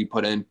hours do you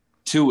put in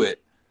to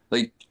it?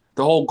 Like,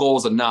 the whole goal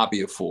is to not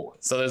be a fool.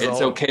 So it's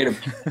okay to.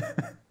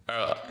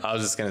 I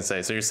was just gonna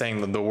say. So you're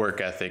saying that the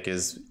work ethic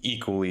is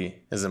equally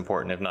as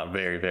important, if not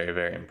very, very,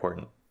 very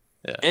important.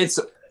 Yeah.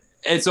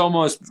 It's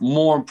almost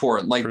more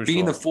important. Like, crucial.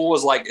 Being the fool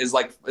is like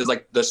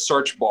the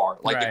search bar,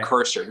 like the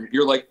cursor.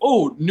 You're like,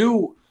 oh,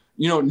 new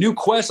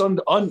quest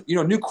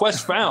new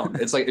quest found.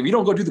 It's like, if you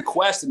don't go do the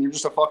quest, then you're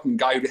just a fucking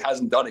guy who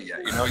hasn't done it yet.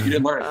 You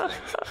didn't learn anything.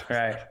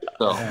 Right.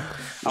 So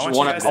I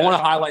want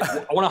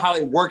to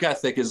highlight work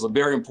ethic is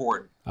very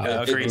important.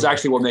 It's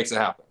actually what makes it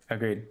happen.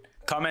 Agreed.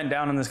 Comment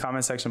down in this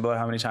comment section below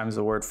how many times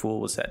the word fool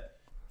was said.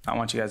 I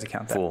want you guys to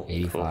count that. Fool.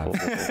 85.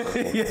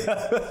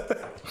 Yeah.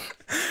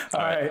 All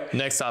right.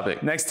 Next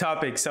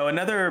topic. So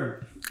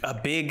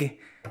a big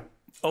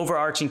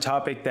overarching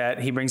topic that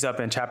he brings up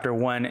in chapter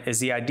 1 is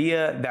the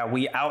idea that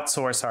we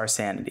outsource our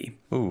sanity.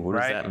 Ooh, what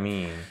does that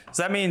mean?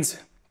 So that means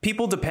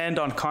people depend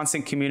on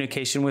constant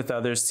communication with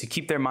others to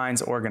keep their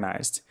minds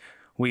organized.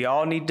 We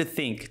all need to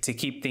think to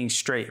keep things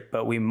straight,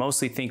 but we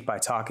mostly think by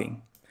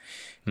talking.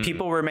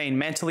 People remain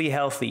mentally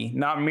healthy,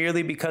 not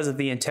merely because of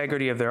the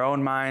integrity of their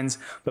own minds,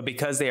 but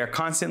because they are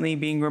constantly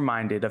being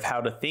reminded of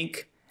how to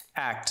think,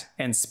 act,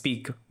 and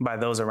speak by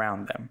those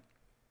around them.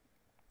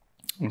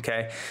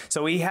 Okay,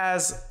 so he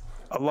has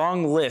a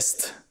long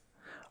list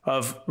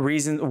of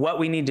reasons what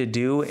we need to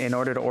do in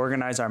order to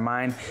organize our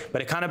mind,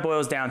 but it kind of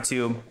boils down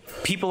to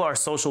people are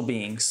social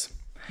beings,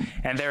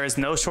 and there is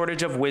no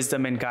shortage of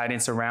wisdom and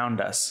guidance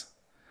around us,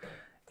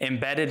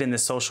 embedded in the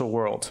social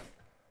world.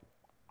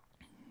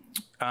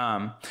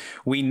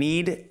 We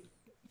need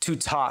to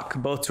talk,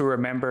 both to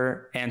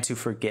remember and to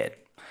forget.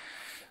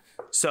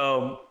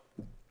 So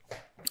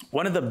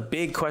one of the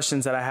big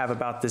questions that I have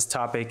about this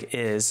topic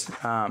is,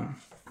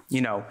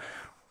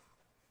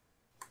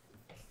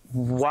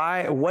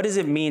 what does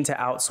it mean to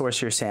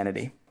outsource your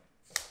sanity?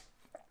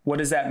 What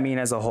does that mean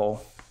as a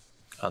whole?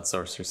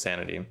 Outsource your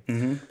sanity.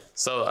 Mm-hmm.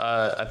 So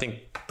I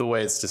think the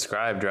way it's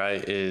described,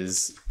 right,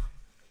 is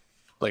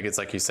like, it's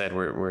like you said,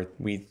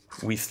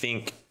 we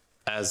think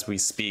as we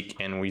speak,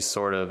 and we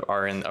sort of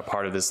are in a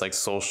part of this like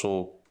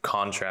social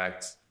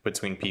contract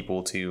between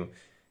people to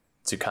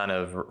kind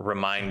of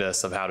remind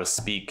us of how to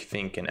speak,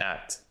 think, and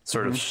act,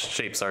 sort of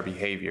shapes our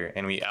behavior,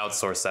 and we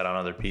outsource that on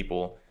other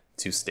people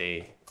to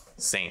stay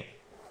sane,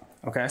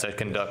 Okay. to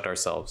conduct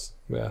ourselves.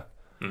 Yeah.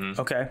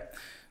 Okay.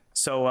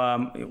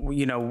 So,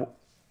 you know,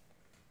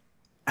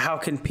 how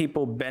can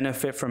people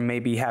benefit from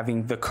maybe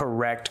having the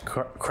correct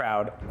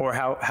crowd, or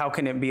how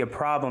can it be a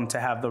problem to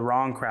have the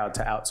wrong crowd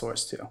to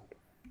outsource to?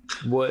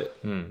 What?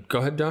 Go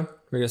ahead, John.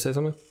 Were you gonna say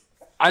something?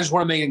 I just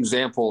want to make an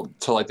example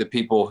to like the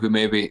people who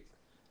maybe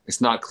it's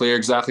not clear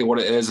exactly what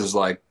it is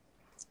like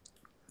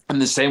in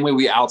the same way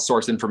we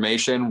outsource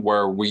information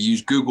where we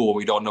use Google when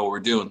we don't know what we're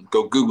doing,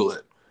 go Google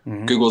it.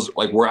 Google's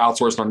like, we're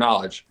outsourcing our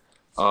knowledge.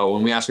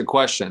 When we ask a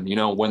question, you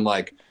know, when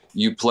like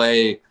you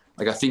play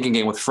like a thinking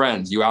game with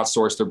friends, you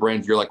outsource their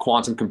brains. You're like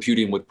quantum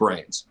computing with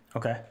brains.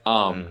 Okay.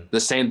 The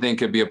same thing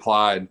could be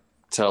applied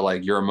to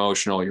like your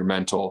emotional, your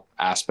mental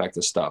aspect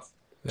of stuff.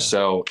 Yeah.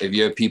 So if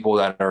you have people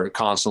that are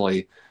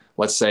constantly,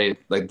 let's say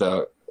like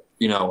the,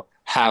 you know,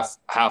 half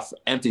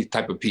empty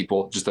type of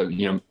people, just to,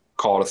 you know,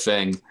 call it a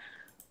thing.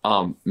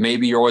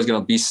 Maybe you're always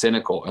going to be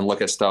cynical and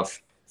look at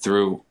stuff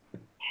through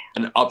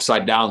an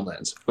upside down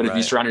lens. But if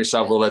you surround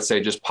yourself with, let's say,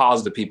 just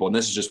positive people, and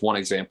this is just one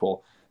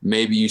example,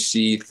 maybe you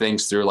see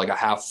things through like a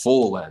half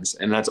full lens.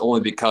 And that's only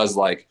because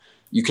like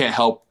you can't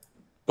help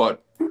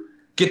but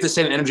get the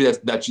same energy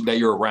that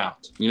you're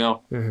around, you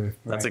know?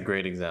 That's a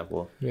great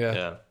example.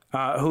 Yeah.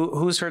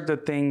 Who's heard the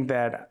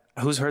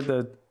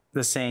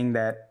saying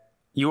that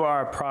you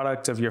are a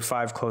product of your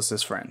 5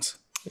 closest friends?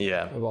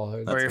 Yeah. I've all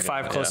heard Or your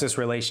 5 closest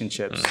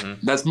relationships.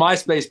 That's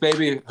MySpace,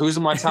 baby. Who's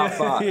in my top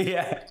 5?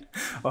 Yeah.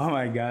 Oh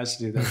my gosh,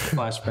 dude, that's a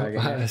flashback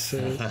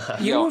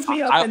again. You moved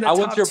me up in the I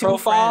went top to your 2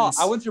 profile. friends.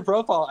 I went to your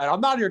profile, and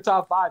I'm not in your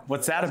top 5.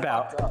 What's that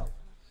about?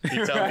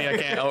 You tell me I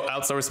can't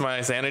outsource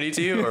my sanity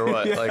to you, or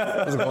what? Like,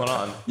 what's going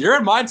on? You're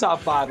in my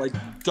top 5. Like,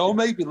 don't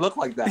make me look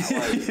like that.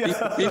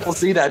 Like, people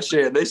see that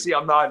shit. They see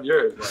I'm not in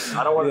yours. Like,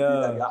 I don't want to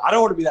be that guy. I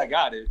don't want to be that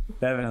guy, dude.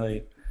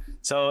 Definitely.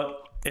 So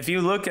if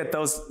you look at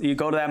those, you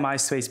go to that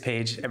MySpace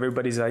page,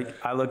 everybody's like,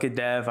 I look at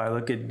Dev, I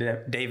look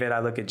at David, I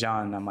look at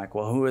John. And I'm like,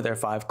 well, who are their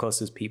 5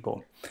 closest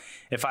people?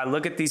 If I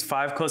look at these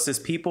 5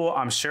 closest people,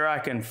 I'm sure I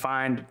can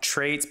find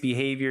traits,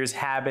 behaviors,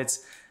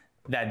 habits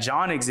that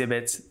John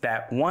exhibits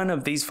that one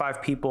of these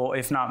 5 people,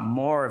 if not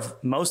more of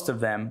most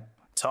of them,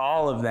 to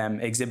all of them,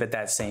 exhibit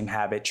that same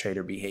habit, trait,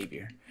 or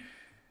behavior.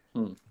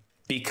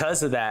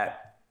 Because of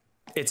that,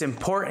 it's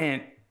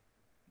important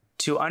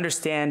to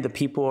understand the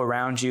people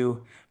around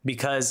you,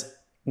 because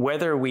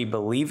whether we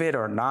believe it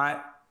or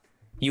not,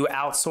 you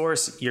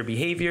outsource your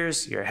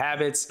behaviors, your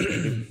habits,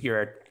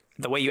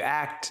 the way you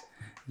act,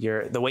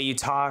 the way you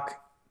talk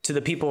to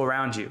the people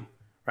around you,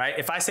 right?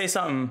 If I say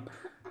something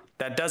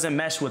that doesn't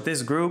mesh with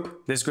this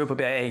group will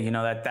be, hey, you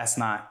know, that's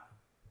not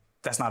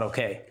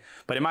okay.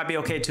 But it might be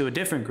okay to a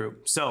different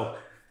group. So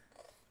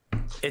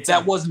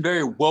that wasn't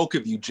very woke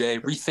of you, Jay.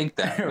 Rethink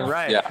that.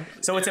 Right. Yeah.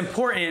 So it's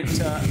important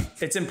to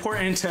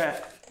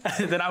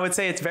then I would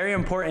say it's very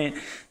important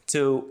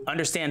to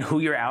understand who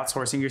you're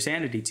outsourcing your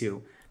sanity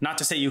to. Not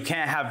to say you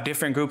can't have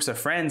different groups of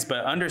friends,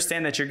 but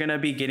understand that you're going to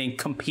be getting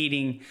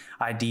competing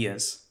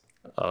ideas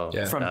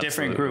from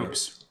different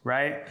groups,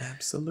 right?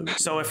 Absolutely.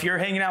 So if you're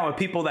hanging out with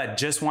people that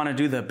just want to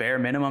do the bare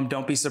minimum,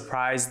 don't be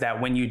surprised that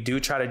when you do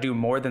try to do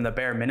more than the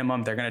bare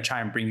minimum, they're going to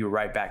try and bring you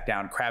right back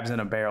down. Crabs in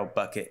a barrel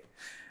bucket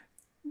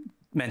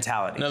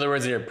mentality. In other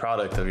words, you're a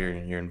product of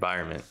your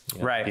environment,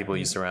 right? People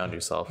you surround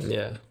yourself.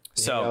 Yeah.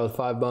 So with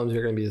 5 bums,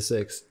 you're gonna be the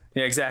 6th.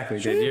 Yeah, exactly.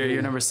 Dude.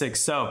 You're number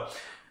 6. So,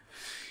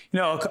 you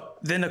know,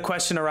 then the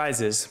question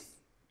arises: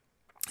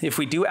 if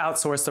we do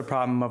outsource the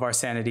problem of our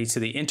sanity to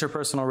the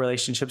interpersonal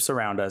relationships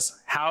around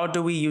us, how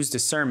do we use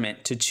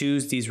discernment to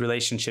choose these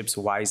relationships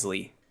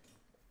wisely?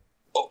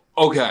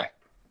 Okay.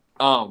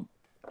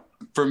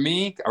 For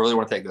me, I really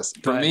want to take this.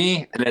 For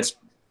me, and it's,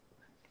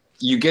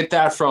 you get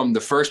that from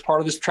the first part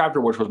of this chapter,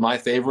 which was my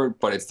favorite,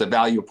 but it's the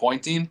value of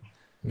pointing.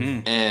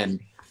 And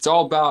it's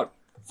all about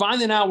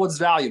finding out what's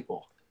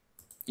valuable,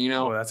 you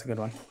know? Oh, that's a good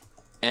one.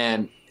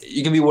 And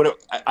you can be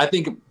I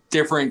think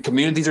different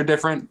communities are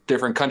different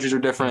countries are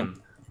different.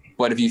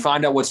 But if you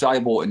find out what's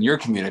valuable in your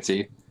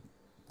community,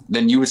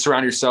 then you would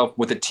surround yourself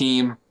with a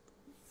team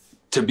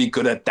to be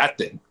good at that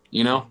thing,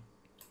 you know?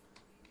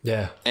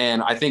 Yeah.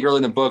 And I think early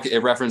in the book, it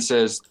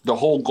references the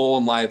whole goal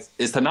in life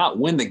is to not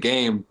win the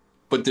game,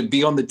 but to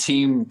be on the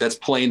team that's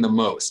playing the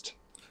most.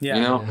 Yeah.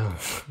 You know?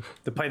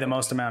 To play the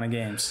most amount of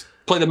games.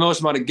 Play the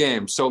most amount of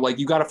games. So like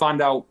you got to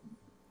find out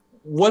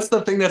what's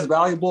the thing that's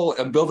valuable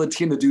and build a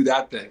team to do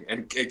that thing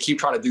and keep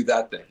trying to do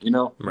that thing, you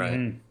know?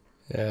 Right.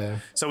 Yeah.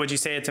 So would you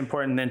say it's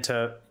important then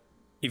to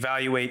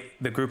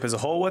evaluate the group as a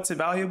whole, what's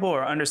valuable,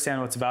 or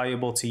understand what's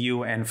valuable to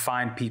you and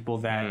find people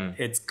that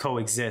it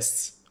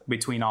coexists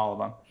between all of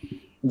them?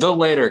 The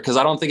later, because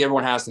I don't think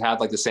everyone has to have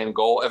like the same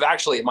goal. If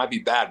actually it might be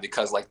bad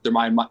because like there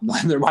might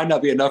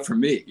not be enough for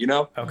me, you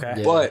know? Okay.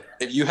 Yeah. But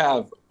if you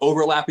have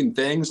overlapping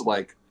things,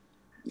 like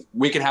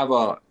we can have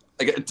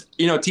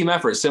like, team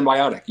effort,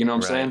 symbiotic, you know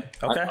what I'm saying?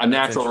 Okay. A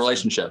natural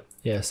relationship.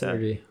 Yeah,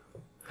 synergy.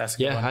 That's a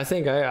good one. I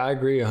think I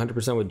agree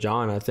 100% with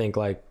John. I think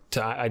like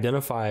to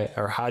identify,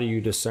 or how do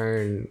you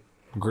discern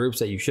groups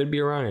that you should be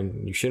around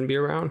and you shouldn't be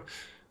around?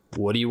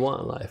 What do you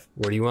want in life?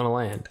 Where do you want to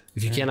land?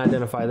 If you can't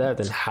identify that,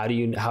 then how do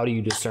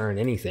you discern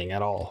anything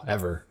at all,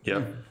 ever?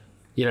 Yeah.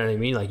 You know what I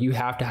mean? Like, you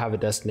have to have a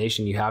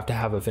destination. You have to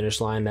have a finish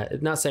line.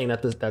 That, not saying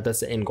that that's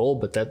the end goal,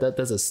 but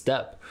that's a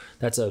step.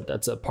 That's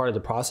a part of the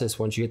process.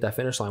 Once you hit that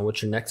finish line,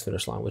 what's your next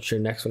finish line? What's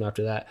your next one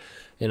after that?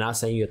 And not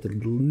saying you have to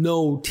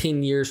know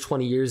 10 years,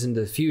 20 years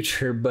into the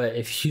future, but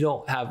if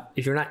you're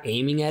not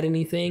aiming at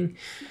anything,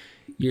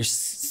 you're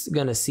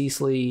gonna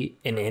ceaselessly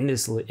and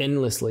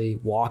endlessly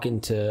walk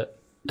into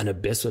an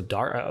abyss of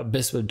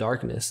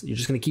darkness. You're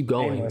just gonna keep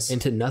going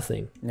into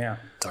nothing. Yeah.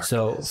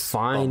 So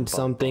find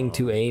something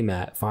to aim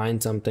at,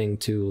 find something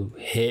to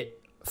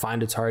hit,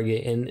 find a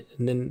target. And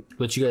then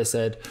what you guys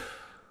said,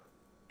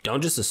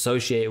 don't just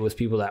associate with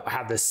people that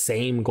have the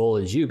same goal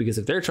as you, because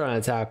if they're trying to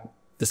attack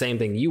the same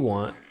thing you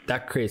want,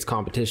 that creates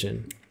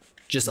competition.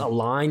 Just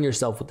align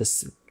yourself with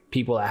the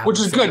people that have, which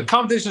is good.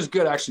 Competition is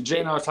good, actually. Jay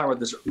and I was talking about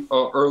this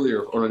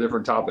earlier on a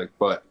different topic,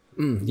 but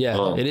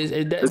it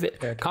is.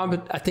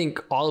 I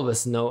think all of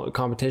us know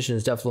competition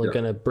is definitely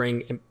going to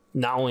bring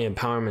not only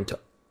empowerment to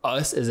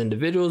us as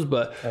individuals,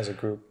 but as a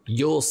group.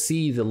 You'll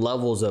see the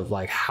levels of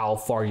like how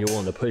far you're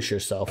willing to push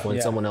yourself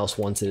when someone else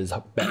wants it as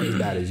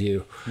bad as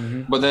you.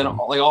 Mm-hmm. But then,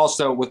 like,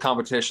 also with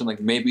competition, like,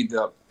 maybe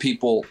the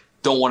people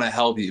don't want to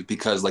help you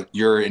because like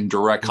you're in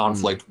direct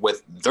conflict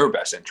with their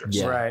best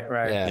interests. Yeah.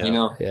 Right.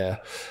 Yeah. Yeah.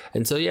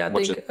 And so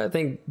I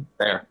think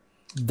fair.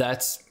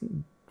 That's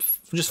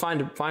just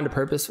find a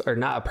purpose, or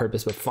not a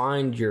purpose, but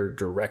find your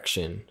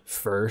direction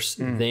first.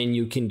 Then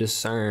you can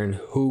discern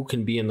who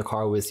can be in the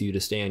car with you to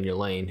stay in your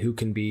lane, who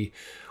can be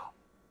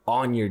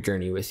on your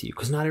journey with you,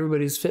 because not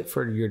everybody's fit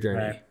for your journey.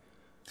 Right.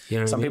 You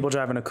know, some people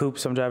driving a coupe,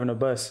 some driving a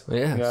bus.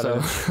 Yeah,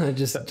 so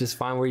just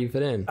find where you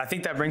fit in. I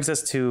think that brings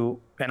us to,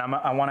 and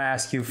I want to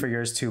ask you for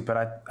yours too,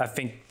 but I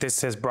think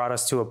this has brought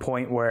us to a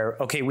point where,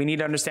 okay, we need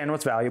to understand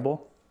what's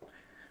valuable,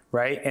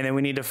 right? And then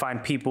we need to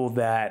find people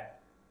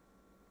that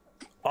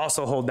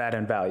also hold that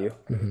in value,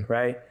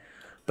 right?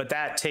 But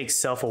that takes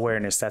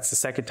self-awareness. That's the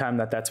second time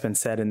that's been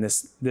said in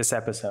this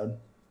episode,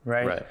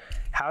 right?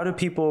 How do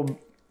people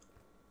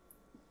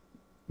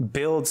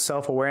build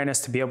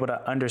self-awareness to be able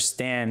to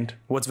understand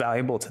what's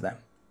valuable to them?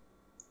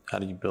 How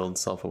do you build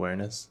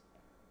self-awareness?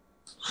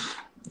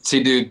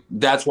 See, dude,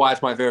 that's why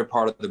it's my favorite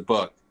part of the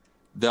book.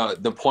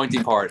 The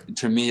pointing part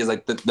to me is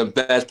like the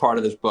best part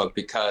of this book,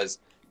 because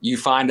you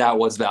find out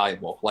what's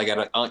valuable, like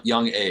at a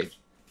young age.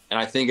 And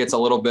I think it's a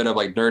little bit of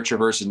like nurture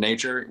versus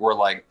nature, where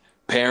like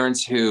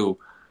parents who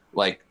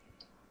like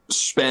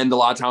spend a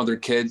lot of time with their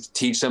kids,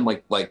 teach them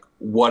like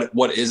what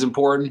is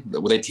important,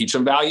 what they teach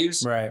them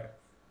values. Right.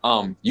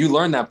 You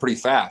learn that pretty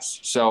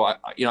fast. So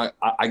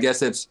I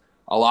guess it's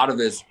a lot of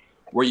it's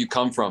where you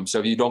come from. So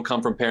if you don't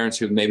come from parents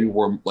who maybe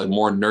were like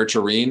more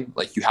nurturing,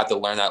 like you have to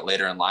learn that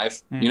later in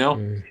life, you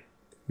know?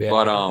 Yeah.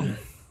 But,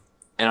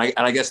 and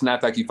I guess in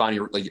that fact, you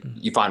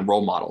find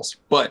role models,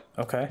 but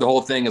the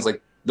whole thing is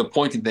like, the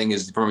pointing thing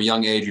is from a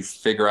young age, you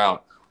figure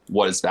out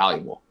what is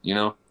valuable, you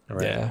know?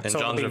 Right. Yeah. And so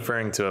John's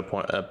referring to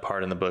a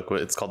part in the book.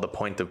 It's called the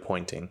point of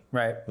pointing.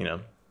 Right. You know,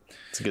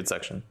 it's a good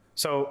section.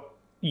 So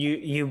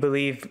you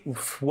believe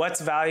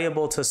what's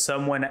valuable to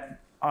someone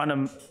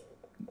on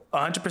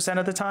 100%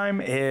 of the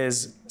time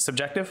is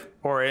subjective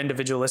or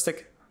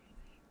individualistic?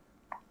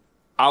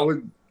 I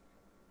would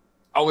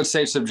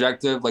say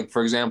subjective. Like,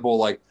 for example,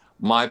 like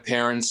my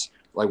parents,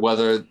 like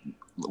whether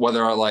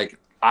like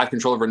I have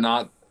control over or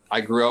not, I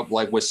grew up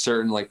like with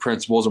certain like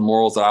principles and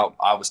morals that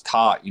I was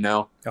taught, you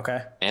know?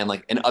 Okay. And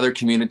like in other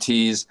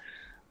communities,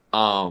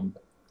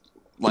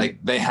 like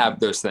they have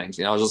those things.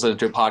 You know, I was listening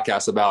to a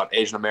podcast about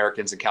Asian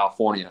Americans in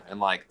California and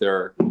like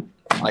their,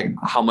 like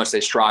how much they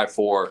strive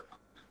for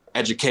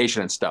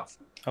education and stuff.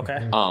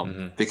 Okay.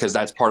 Because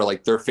that's part of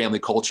like their family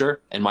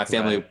culture, and my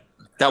family,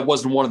 that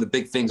wasn't one of the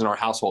big things in our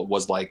household,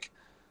 was like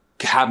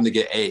having to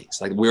get A's.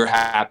 Like we were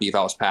happy if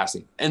I was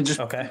passing, and just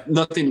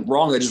nothing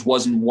wrong. That just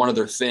wasn't one of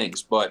their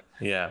things. But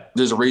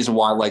there's a reason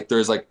why like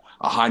there's like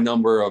a high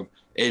number of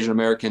Asian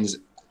Americans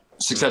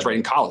success rate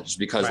in college,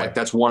 because like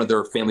that's one of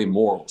their family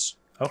morals.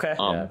 Okay.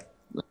 Yeah,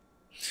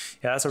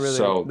 that's a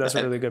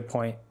really good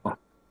point.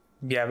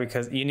 Yeah,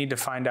 because you need to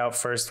find out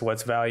first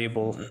what's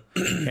valuable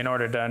in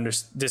order to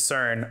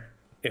discern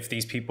if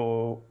these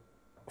people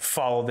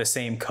follow the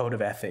same code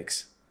of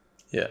ethics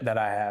that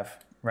I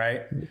have.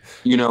 Right.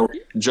 You know,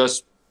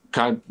 just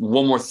kind of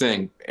one more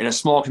thing. In a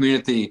small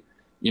community,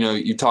 you know,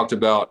 you talked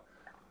about,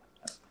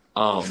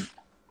 like,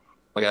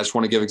 I just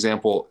want to give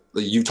example.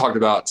 You talked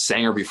about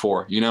Sanger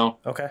before, you know?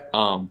 Okay.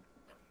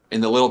 In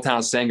the little town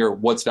of Sanger,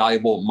 what's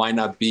valuable might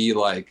not be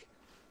like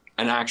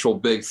an actual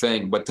big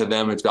thing, but to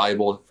them, it's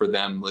valuable for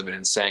them living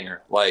in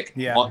Sanger, like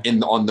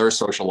on their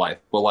social life.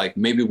 But like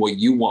maybe what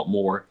you want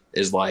more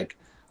is like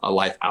a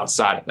life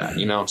outside of that,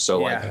 you know? So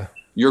like,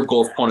 your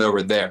goal's pointed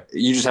over there.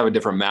 You just have a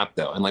different map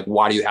though. And like,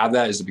 why do you have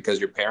that? Is it because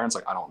your parents?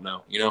 Like, I don't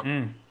know, you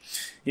know?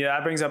 Yeah,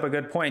 that brings up a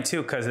good point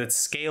too, because it's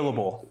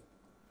scalable,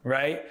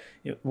 right?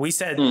 We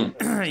said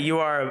you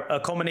are a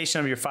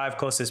culmination of your 5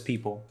 closest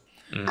people,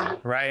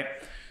 right?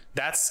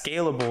 That's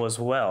scalable as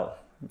well,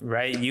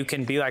 right? You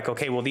can be like,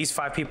 okay, well, these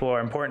 5 people are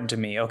important to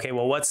me. Okay,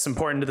 well, what's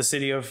important to the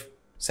city of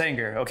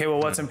Sanger? Okay, well,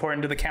 what's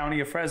important to the county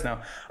of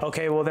Fresno?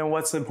 Okay, well, then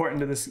what's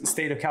important to the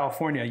state of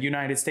California,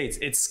 United States?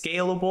 It's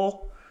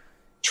scalable.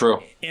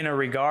 True. In a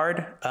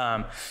regard.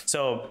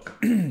 So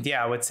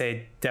yeah, I would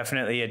say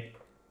definitely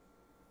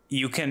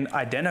you can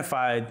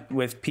identify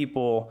with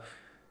people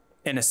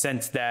in a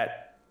sense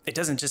that it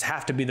doesn't just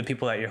have to be the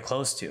people that you're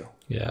close to.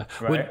 Yeah.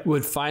 Right?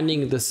 Would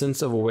finding the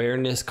sense of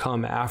awareness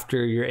come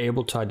after you're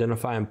able to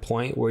identify and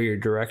point where your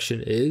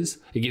direction is?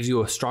 It gives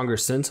you a stronger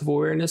sense of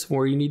awareness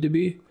where you need to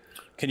be.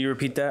 Can you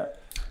repeat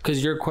that?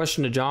 Because your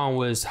question to John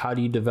was, how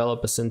do you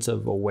develop a sense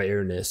of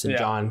awareness? And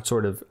John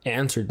sort of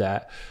answered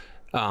that.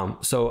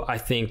 So I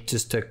think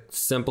just to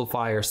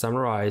simplify or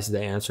summarize,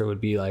 the answer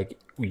would be like,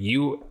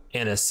 you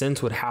in a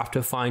sense would have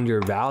to find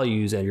your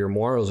values and your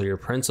morals or your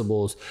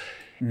principles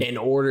in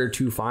order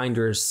to find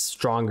your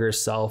stronger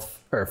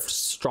self or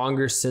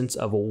stronger sense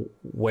of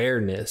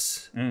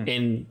awareness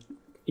in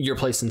your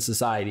place in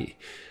society.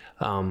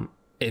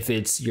 If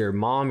it's your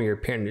mom, your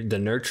parent, the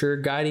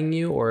nurturer guiding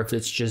you, or if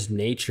it's just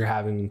nature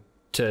having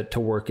to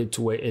work its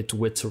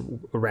wits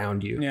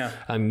around you. Yeah.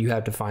 You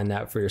have to find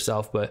that for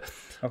yourself. But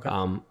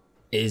I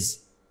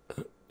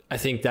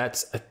think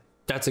that's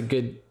a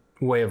good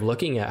way of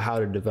looking at how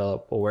to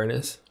develop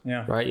awareness.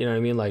 Yeah. Right. You know what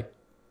I mean? Like,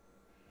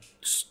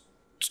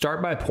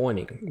 start by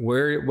pointing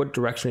what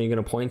direction are you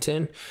going to point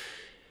in?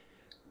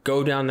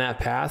 Go down that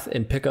path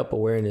and pick up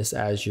awareness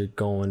as you're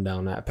going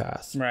down that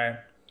path. Right.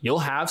 You'll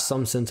have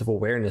some sense of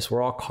awareness.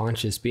 We're all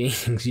conscious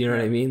beings, you know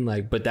what I mean?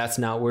 Like, but that's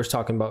not, we're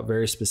talking about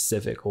very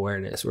specific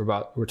awareness.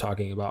 We're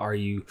talking about, are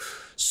you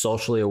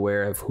socially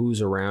aware of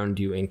who's around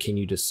you and can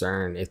you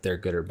discern if they're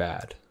good or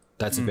bad?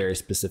 That's a very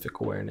specific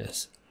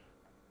awareness.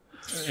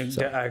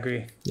 So, I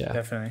agree. Yeah.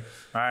 Definitely.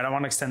 All right. I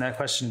want to extend that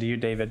question to you,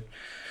 David.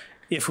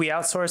 If we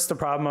outsource the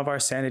problem of our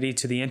sanity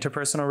to the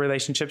interpersonal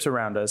relationships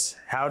around us,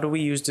 how do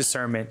we use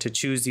discernment to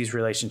choose these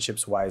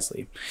relationships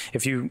wisely?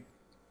 If you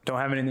don't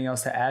have anything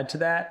else to add to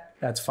that,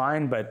 that's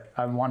fine, but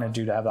I wanted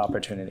you to have the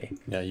opportunity.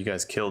 Yeah, you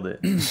guys killed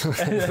it.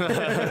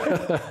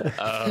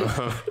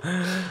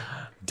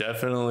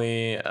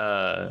 Definitely,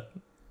 I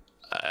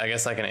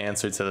guess I can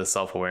answer to the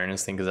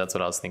self-awareness thing because that's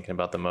what I was thinking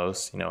about the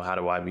most. You know, how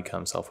do I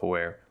become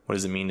self-aware? What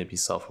does it mean to be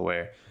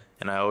self-aware?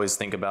 And I always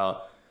think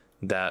about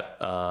that.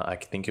 I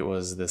think it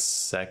was the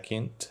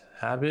second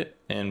habit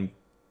in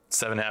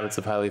 7 Habits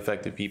of Highly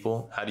Effective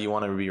People. How do you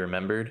want to be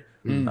remembered?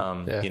 You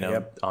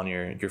know, on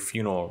your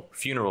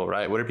funeral,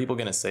 right? What are people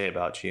going to say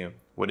about you?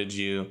 What did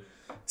you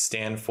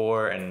stand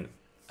for? And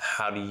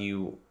how do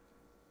you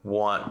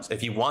want,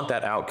 if you want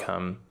that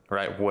outcome,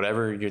 right?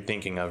 Whatever you're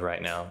thinking of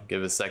right now,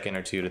 give a second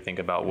or two to think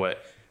about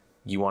what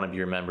you want to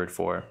be remembered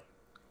for.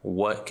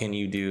 What can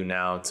you do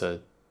now to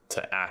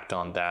act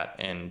on that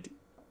and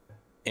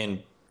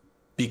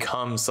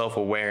become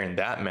self-aware in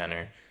that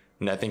manner?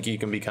 And I think you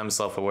can become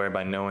self-aware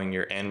by knowing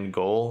your end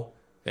goal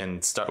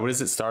and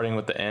starting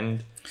with the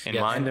end in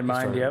mind? End in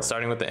mind, yep.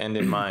 Starting with the end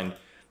in mind,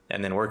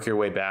 and then work your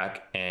way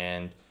back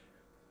and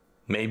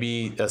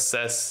maybe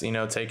assess,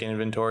 take an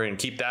inventory and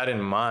keep that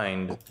in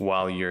mind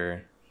while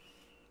you're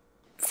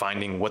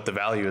finding what the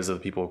value is of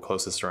the people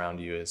closest around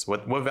you is.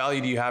 What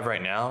value do you have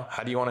right now?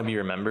 How do you want to be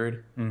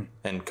remembered?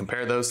 And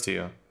compare those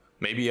two.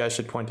 Maybe I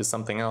should point to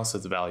something else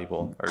that's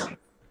valuable or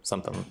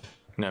something. You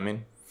know what I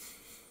mean?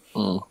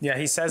 Yeah,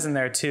 he says in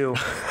there too,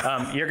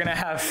 you're going to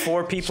have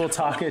 4 people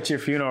talk at your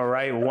funeral,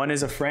 right? One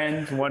is a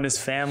friend, one is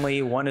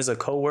family, one is a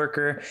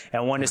coworker,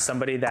 and one is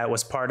somebody that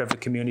was part of a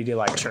community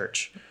like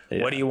church.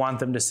 Yeah. What do you want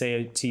them to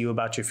say to you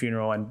about your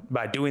funeral? And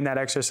by doing that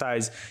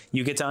exercise,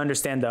 you get to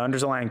understand the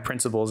underlying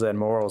principles and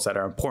morals that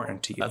are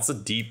important to you. That's a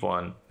deep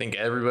one. I think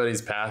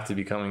everybody's path to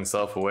becoming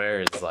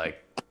self-aware is like,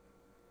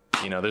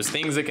 there's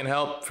things that can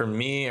help for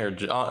me or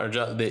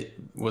that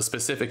was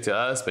specific to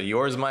us, but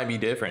yours might be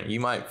different.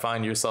 You might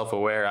find yourself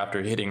aware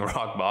after hitting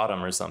rock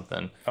bottom or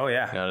something. Oh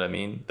yeah. You know what I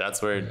mean?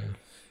 That's where,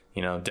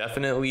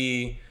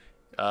 definitely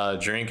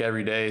drink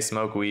every day,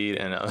 smoke weed,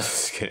 and I was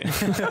just kidding.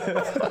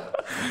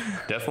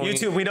 Definitely.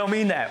 YouTube, we don't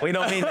mean that. We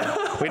don't mean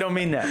that. We don't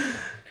mean that.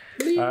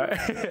 All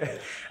right.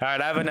 All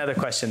right, I have another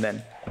question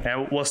then.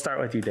 And we'll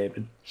start with you,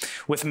 David.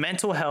 With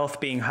mental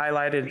health being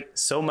highlighted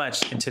so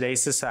much in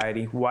today's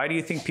society, why do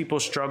you think people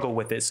struggle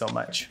with it so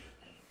much?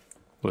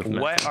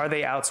 What are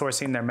they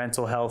outsourcing their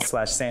mental health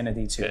 /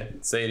 sanity to? Okay.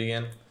 Say it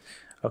again.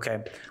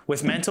 Okay.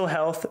 With mental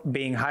health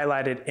being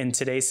highlighted in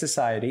today's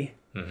society,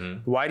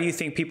 why do you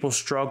think people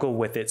struggle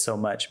with it so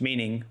much?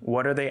 Meaning,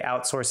 what are they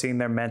outsourcing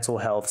their mental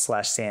health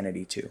 /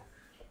 sanity to?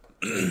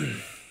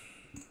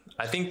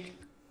 I think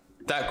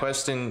that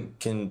question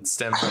can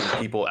stem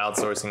from people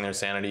outsourcing their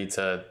sanity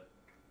to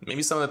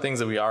maybe some of the things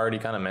that we already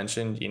kind of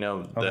mentioned,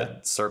 the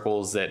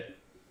circles that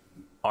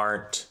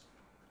aren't,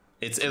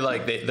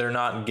 they're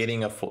not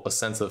getting a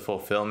sense of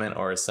fulfillment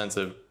or a sense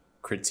of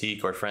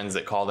critique or friends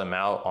that call them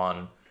out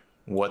on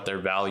what their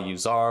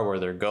values are, where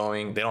they're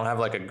going. They don't have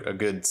like a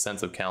good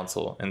sense of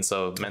counsel. And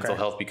so mental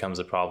health becomes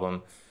a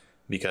problem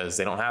because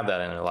they don't have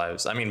that in their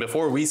lives. I mean,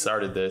 before we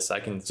started this, I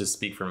can just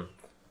speak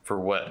for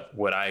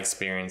what I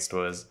experienced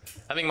was,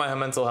 I think my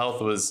mental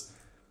health was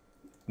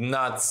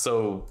not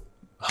so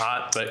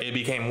hot, but it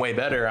became way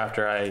better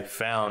after I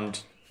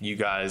found you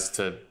guys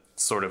to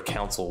sort of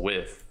counsel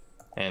with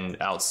and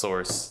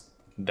outsource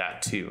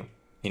that too.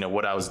 You know,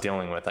 what I was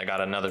dealing with. I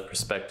got another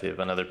perspective,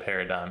 another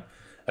paradigm.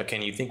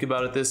 Can you think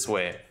about it this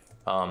way?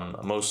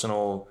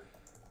 Emotional,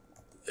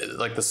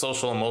 like the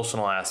social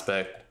emotional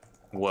aspect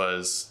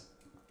was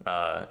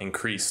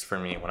increased for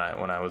me when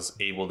I was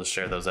able to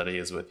share those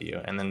ideas with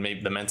you. And then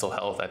maybe the mental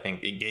health, I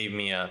think it gave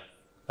me a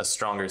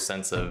stronger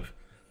sense of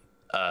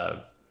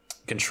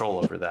control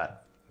over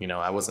that. You know,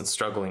 I wasn't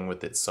struggling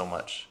with it so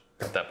much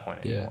at that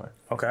point anymore.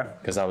 Okay.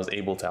 Because I was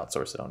able to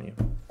outsource it on you.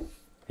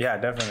 Yeah,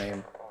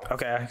 definitely.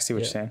 Okay, I see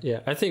what you're saying. Yeah,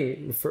 I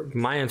think for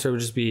my answer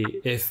would just be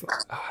if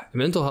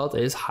mental health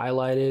is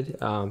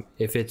highlighted,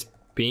 if it's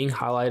being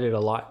highlighted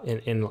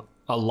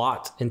a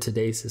lot in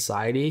today's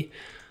society,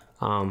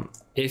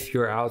 if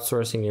you're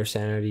outsourcing your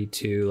sanity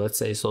to, let's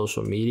say,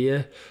 social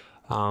media,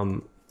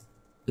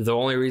 the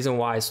only reason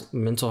why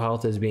mental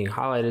health is being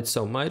highlighted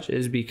so much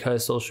is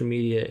because social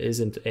media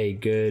isn't a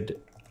good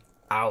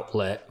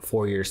outlet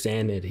for your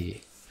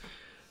sanity.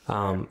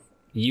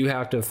 You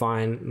have to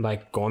find,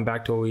 like going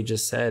back to what we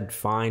just said,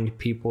 find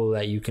people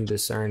that you can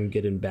discern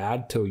good and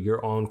bad to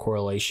your own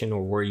correlation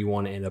or where you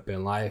want to end up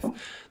in life.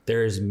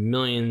 There's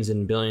millions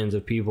and billions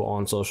of people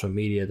on social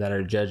media that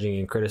are judging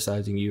and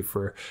criticizing you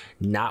for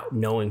not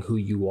knowing who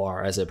you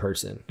are as a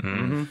person.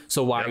 Mm-hmm.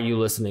 So why are you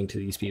listening to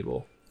these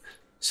people?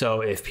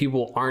 So if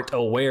people aren't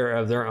aware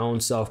of their own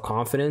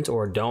self-confidence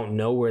or don't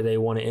know where they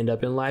want to end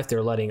up in life,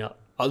 they're letting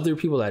other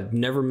people that have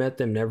never met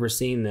them, never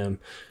seen them,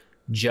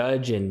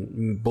 judge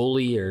and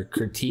bully or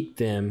critique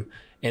them,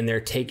 and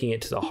they're taking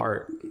it to the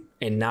heart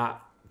and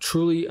not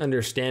truly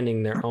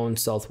understanding their own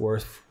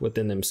self-worth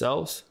within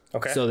themselves.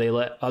 Okay. So they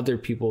let other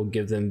people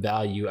give them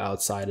value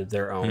outside of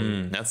their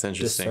own that's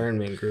interesting.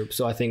 Discernment group.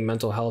 So I think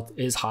mental health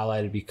is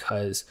highlighted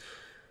because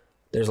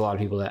there's a lot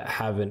of people that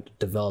haven't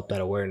developed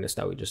that awareness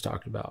that we just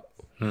talked about.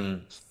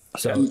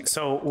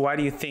 So why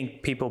do you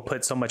think people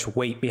put so much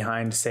weight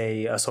behind,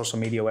 say, a social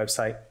media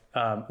website,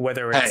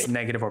 whether it's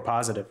negative or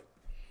positive?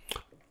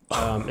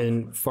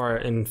 In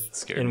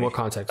what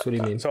context? What do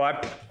you mean? So I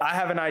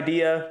have an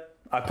idea.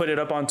 I put it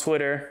up on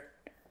Twitter.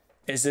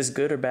 Is this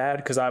good or bad?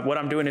 Because what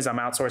I'm doing is I'm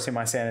outsourcing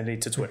my sanity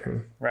to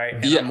Twitter, right?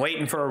 And I'm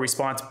waiting for a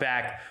response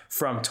back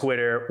from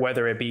Twitter,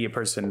 whether it be a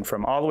person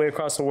from all the way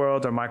across the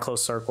world or my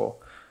close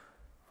circle.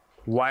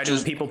 Why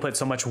do people put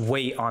so much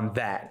weight on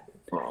that?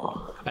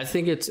 I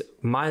think it's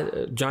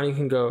Johnny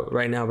can go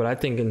right now, but I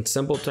think in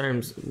simple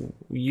terms,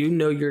 you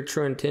know your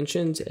true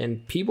intentions,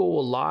 and people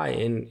will lie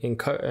and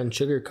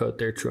sugarcoat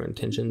their true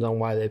intentions on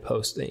why they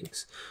post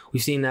things.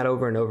 We've seen that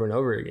over and over and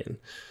over again.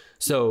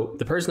 So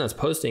the person that's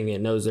posting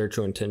it knows their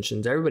true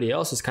intentions. Everybody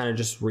else is kind of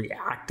just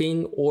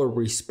reacting or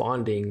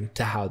responding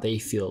to how they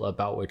feel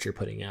about what you're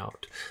putting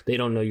out. They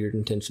don't know your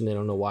intention. They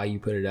don't know why you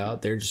put it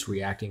out. They're just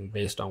reacting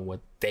based on what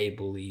they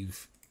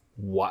believe,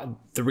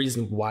 the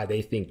reason why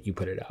they think you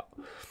put it out,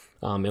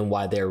 and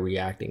why they're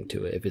reacting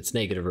to it. If it's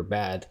negative or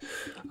bad,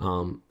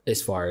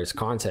 as far as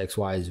context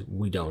wise,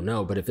 we don't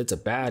know. But if it's a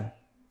bad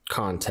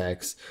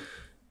context,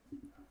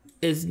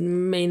 it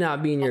may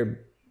not be in your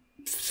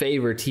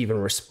favor to even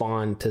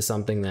respond to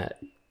something that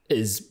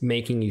is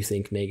making you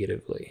think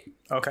negatively.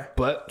 Okay.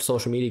 But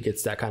social media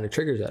gets that kind of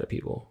triggers out of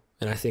people.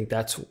 And I think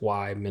that's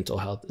why mental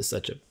health is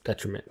such a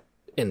detriment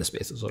in the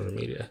space of social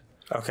media.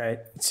 Okay.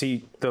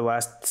 See, the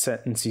last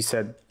sentence you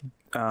said,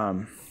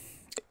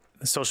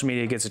 social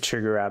media gets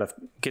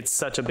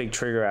such a big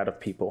trigger out of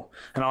people.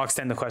 And I'll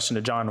extend the question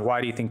to John.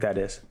 Why do you think that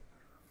is?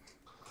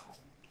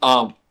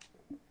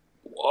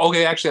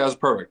 Okay, actually, that was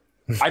perfect.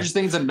 I just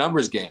think it's a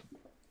numbers game,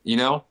 you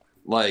know?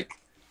 Like,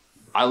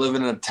 I live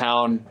in a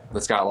town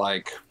that's got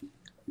like,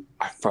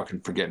 I fucking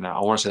forget now.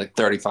 I want to say like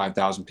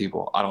 35,000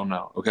 people. I don't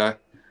know. Okay.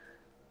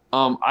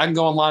 I can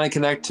go online and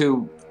connect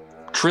to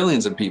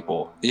trillions of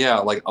people. Yeah.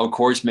 Like, of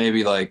course,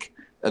 maybe like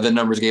the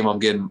numbers game, I'm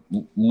getting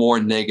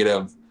more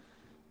negative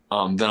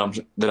than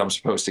I'm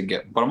supposed to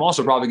get, but I'm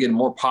also probably getting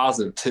more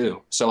positive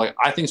too. So like,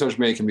 I think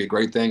social media can be a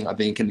great thing. I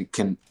think I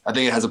think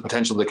it has a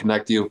potential to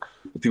connect you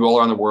with people all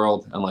around the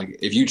world. And like,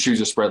 if you choose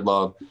to spread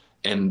love,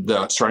 and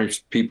surround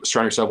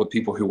yourself with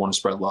people who want to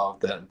spread love,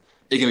 then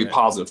it can be a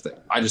positive thing.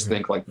 I just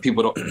think like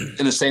people don't,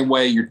 in the same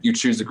way you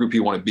choose the group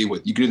you want to be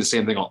with, you can do the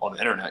same thing on the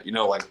internet, you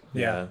know, like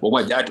what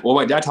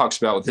my dad talks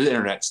about with his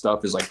internet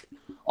stuff is like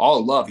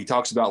all love. He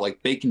talks about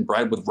like baking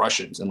bread with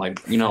Russians and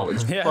like, you know,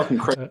 it's fucking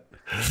crazy.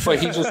 But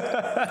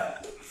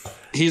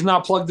he's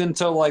not plugged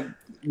into like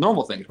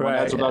normal things.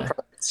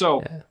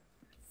 So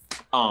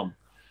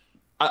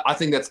I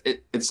think that's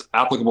it's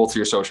applicable to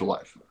your social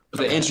life.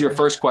 To answer your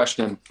first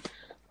question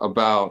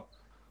about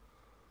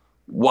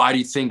why do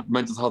you think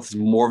mental health is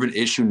more of an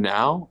issue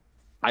now?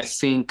 I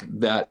think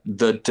that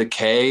the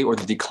decay or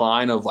the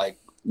decline of like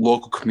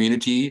local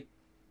community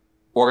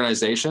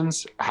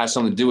organizations has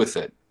something to do with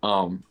it.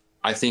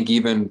 I think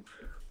even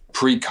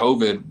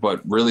pre-COVID,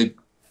 but really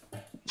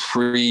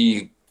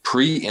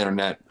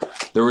pre-internet,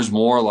 there was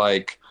more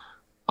like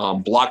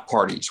block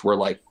parties where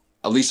like,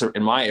 at least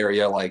in my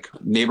area, like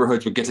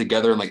neighborhoods would get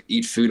together and like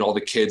eat food. And all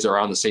the kids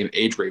around the same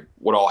age group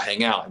would all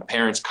hang out, and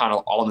parents kind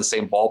of all in the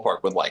same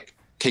ballpark would like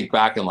kick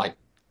back and like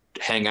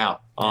hang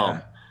out.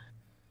 I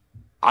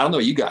don't know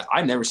you guys.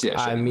 I never see that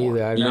shit anymore.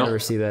 Me either. I never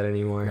see that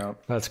anymore.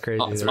 Nope. That's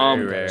crazy. It's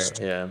very rare.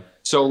 Yeah.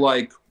 So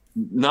like,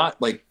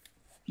 not like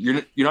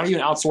you're not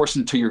even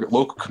outsourcing to your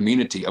local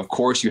community. Of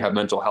course, you have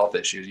mental health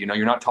issues. You know,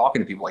 you're not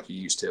talking to people like you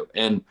used to.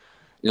 And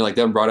you know, like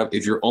Devin brought up,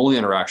 if your only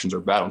interactions are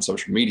bad on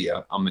social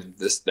media, I mean,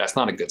 that's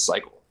not a good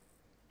cycle.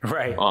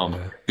 Right.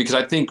 Because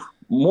I think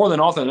more than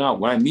often now,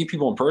 when I meet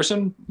people in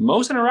person,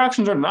 most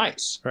interactions are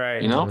nice.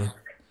 Right. You know?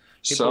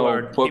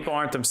 People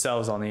aren't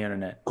themselves on the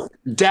internet.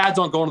 Dads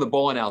aren't going to the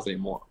bowling alleys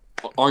anymore.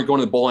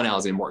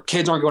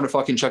 Kids aren't going to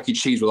fucking Chuck E.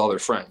 Cheese with all their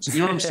friends.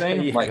 You know what I'm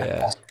saying?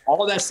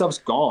 All of that stuff's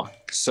gone.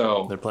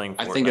 So they're playing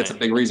Fortnite. I think that's a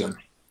big reason.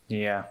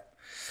 Yeah.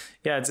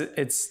 Yeah.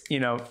 It's, you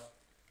know,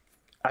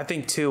 I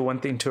think too, one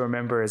thing to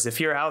remember is if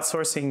you're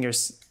outsourcing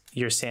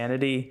your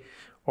sanity,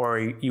 or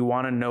you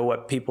want to know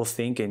what people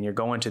think and you're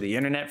going to the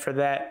internet for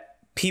that,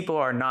 people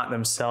are not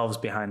themselves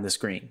behind the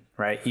screen,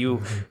 right?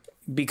 You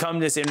become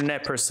this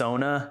internet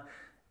persona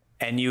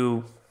and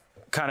you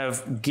kind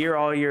of gear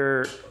all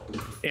your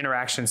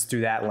interactions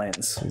through that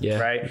lens,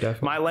 right? Definitely.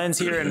 My lens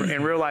here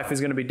in real life is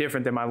going to be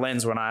different than my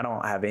lens when I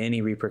don't have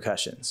any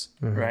repercussions,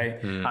 right?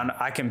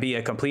 I can be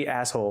a complete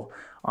asshole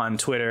on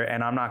Twitter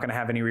and I'm not going to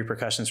have any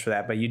repercussions for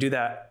that. But you do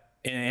that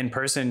in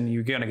person,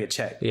 you're going to get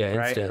checked. Yeah,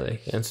 right?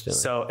 Instantly.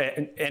 So,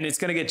 and it's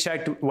going to get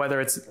checked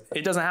whether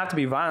it doesn't have to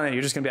be violent.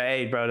 You're just going to be like,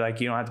 hey, bro,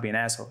 like you don't have to be an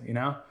asshole, you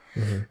know?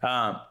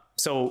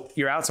 So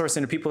you're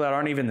outsourcing to people that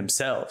aren't even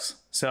themselves.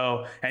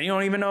 So, and you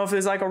don't even know if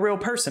there's like a real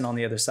person on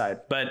the other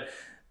side. But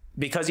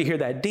because you hear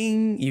that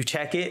ding, you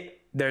check it.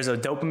 There's a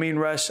dopamine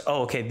rush.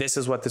 Oh, okay, this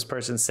is what this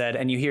person said.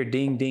 And you hear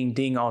ding, ding,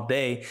 ding all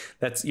day.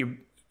 That's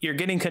you're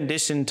getting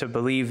conditioned to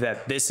believe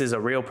that this is a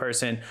real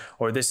person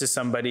or this is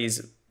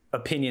somebody's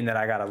opinion that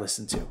I got to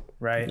listen to,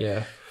 right?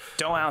 Yeah.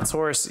 Don't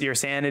outsource your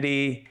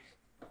sanity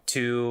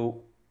to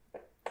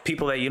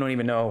people that you don't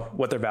even know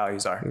what their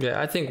values are.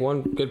 Yeah, I think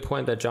one good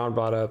point that John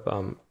brought up,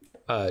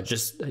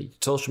 just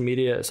social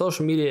media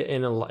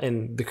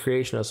and the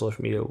creation of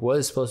social media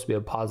was supposed to be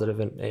a positive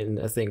and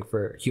a thing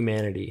for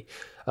humanity.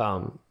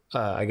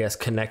 I guess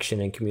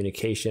connection and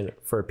communication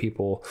for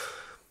people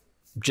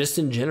just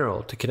in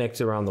general to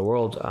connect around the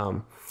world.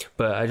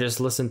 But I just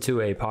listened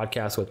to a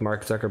podcast with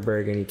Mark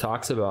Zuckerberg and he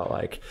talks about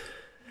like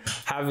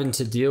having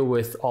to deal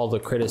with all the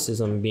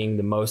criticism, being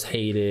the most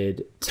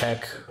hated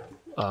tech.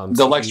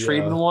 The Lex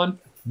Friedman one?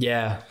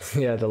 Yeah,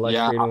 the Lex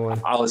Friedman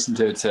one. I listened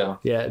to it too.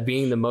 Yeah,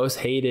 being the most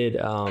hated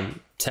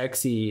tech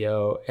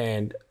CEO,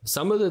 and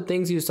some of the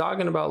things he was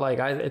talking about, like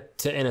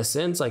in a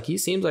sense, like he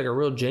seems like a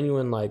real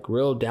genuine, like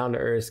real down to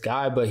earth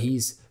guy, but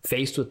he's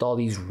faced with all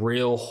these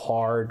real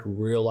hard,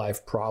 real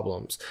life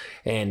problems,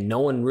 and no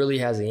one really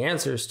has the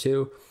answers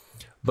to.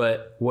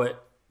 But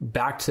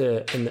back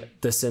to in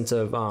the sense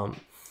of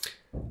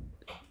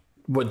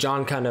what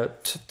John kind of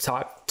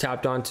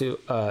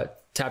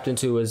tapped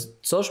into is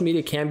social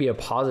media can be a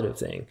positive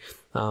thing.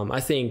 I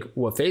think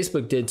what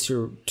Facebook did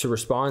to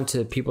respond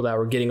to people that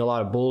were getting a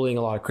lot of bullying,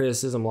 a lot of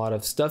criticism, a lot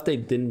of stuff they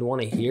didn't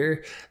want to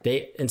hear,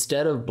 they,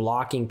 instead of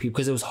blocking people,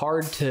 because it was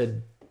hard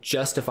to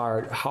justify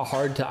or how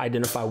hard to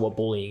identify what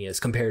bullying is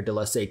compared to,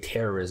 let's say,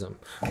 terrorism,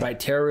 right?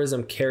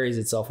 Terrorism carries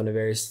itself in a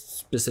very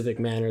specific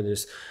manner.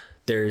 There's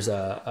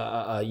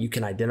you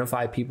can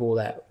identify people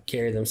that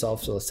carry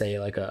themselves. So let's say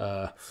like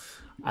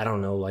I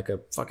don't know, like a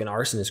fucking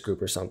arsonist group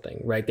or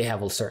something, right? They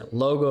have a certain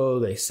logo,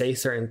 they say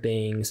certain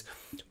things,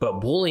 but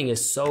bullying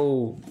is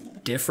so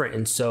different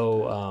and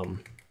so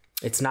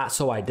it's not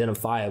so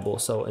identifiable.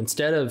 So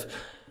instead of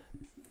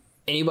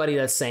anybody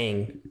that's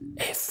saying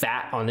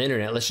fat on the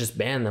internet, let's just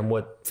ban them,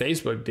 what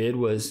Facebook did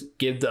was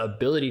give the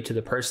ability to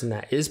the person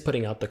that is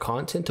putting out the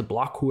content to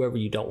block whoever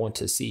you don't want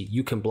to see.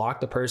 You can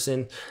block the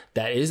person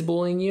that is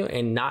bullying you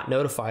and not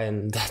notify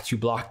them that you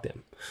blocked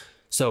them.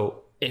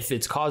 So if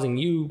it's causing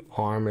you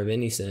harm of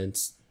any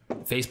sense,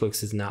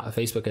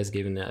 Facebook has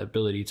given that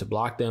ability to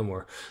block them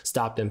or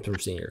stop them from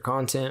seeing your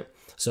content.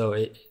 So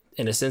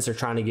in a sense, they're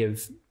trying to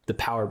give the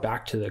power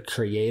back to the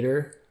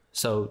creator.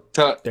 So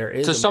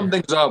to sum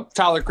things up,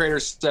 Tyler Creator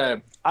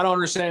said, "I don't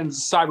understand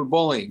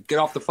cyberbullying. Get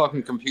off the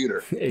fucking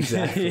computer."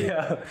 Exactly.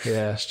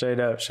 Yeah. Straight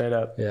up.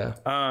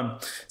 Yeah.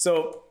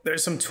 So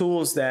there's some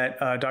tools that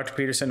Dr.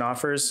 Peterson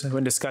offers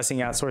when discussing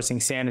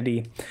outsourcing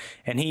sanity,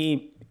 and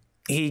he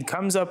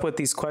comes up with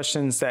these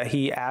questions that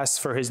he asks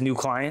for his new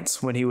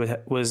clients when he was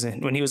a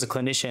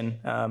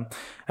clinician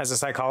as a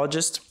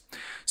psychologist.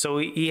 So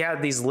he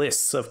had these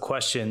lists of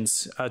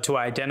questions to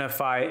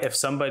identify if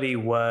somebody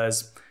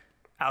was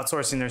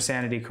outsourcing their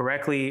sanity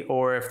correctly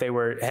or if they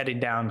were heading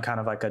down kind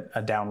of like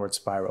a downward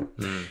spiral.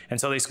 And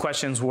so these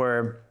questions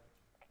were,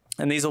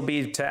 and these will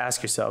be to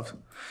ask yourself,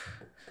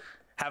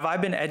 have I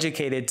been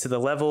educated to the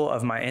level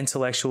of my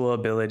intellectual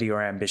ability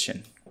or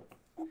ambition?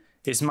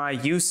 Is my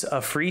use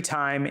of free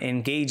time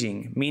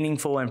engaging,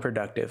 meaningful, and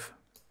productive?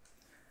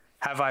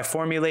 Have I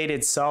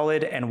formulated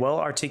solid and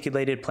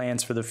well-articulated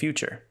plans for the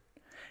future?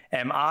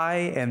 Am I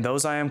and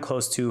those I am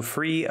close to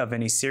free of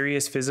any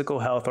serious physical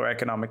health or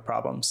economic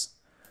problems?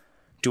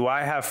 Do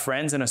I have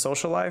friends and a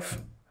social life?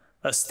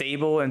 A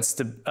stable and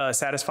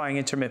satisfying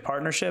intimate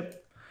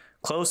partnership?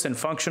 Close and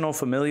functional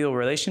familial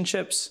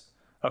relationships?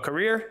 A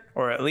career,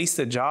 or at least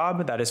a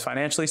job that is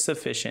financially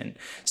sufficient,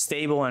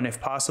 stable, and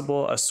if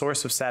possible, a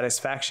source of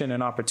satisfaction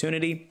and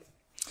opportunity?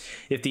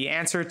 If the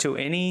answer to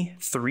any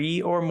 3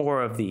 or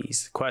more of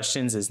these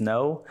questions is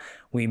no,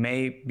 we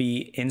may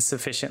be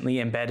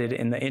insufficiently embedded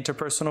in the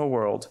interpersonal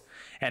world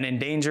and in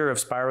danger of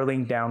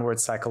spiraling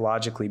downward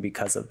psychologically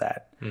because of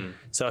that.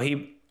 So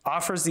he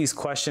offers these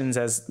questions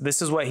as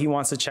this is what he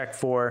wants to check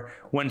for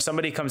when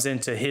somebody comes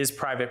into his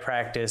private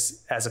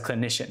practice as a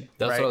clinician.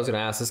 That's right? what I was going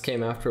to ask. This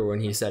came after when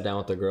he sat down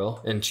with the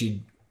girl and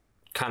she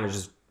kind of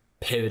just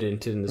pivoted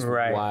into this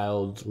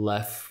wild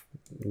left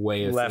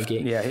way of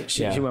thinking. Yeah,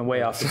 she went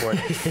way off the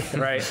board.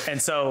 Right.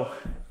 And so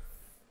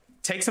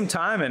take some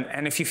time.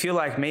 And if you feel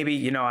like maybe,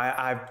 you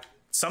know,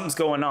 something's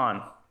going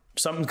on,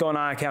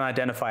 I can't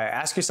identify it.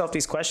 Ask yourself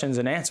these questions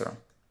and answer them.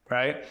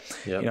 Right.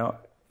 Yep. You know,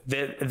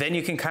 then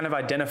you can kind of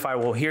identify,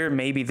 well, here,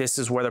 maybe this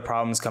is where the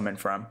problem's coming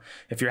from.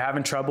 If you're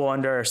having trouble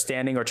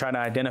understanding or trying to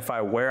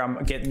identify where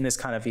I'm getting this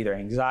kind of either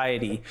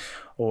anxiety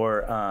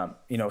or,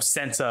 you know,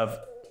 sense of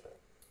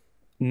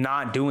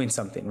not doing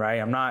something, right?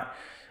 I'm not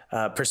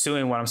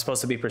pursuing what I'm supposed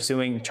to be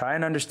pursuing. Try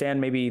and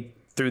understand maybe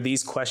through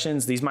these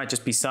questions. These might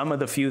just be some of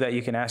the few that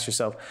you can ask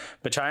yourself,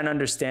 but try and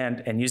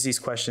understand and use these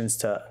questions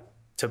to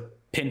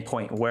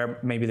pinpoint where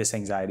maybe this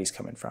anxiety is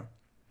coming from.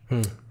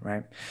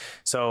 Right.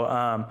 So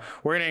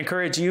we're going to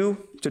encourage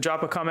you to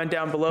drop a comment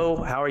down below.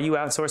 How are you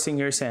outsourcing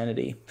your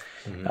sanity?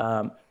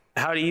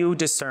 How do you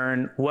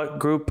discern what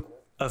group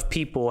of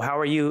people? How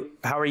are you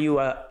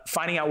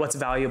finding out what's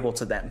valuable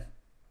to them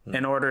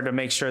in order to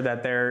make sure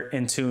that they're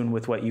in tune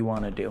with what you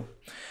want to do?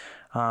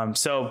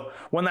 So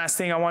one last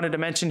thing I wanted to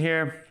mention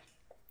here.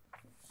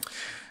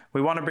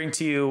 We want to bring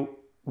to you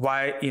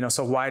why, you know,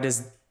 so why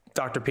does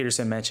Dr.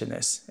 Peterson mention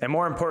this? And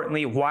more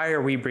importantly, why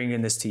are we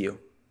bringing this to you,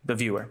 the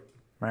viewer?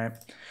 Right.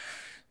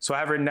 So I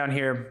have written down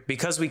here,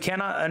 because we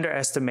cannot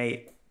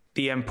underestimate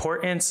the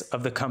importance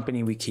of the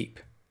company we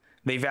keep.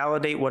 They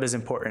validate what is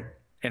important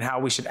and how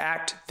we should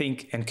act,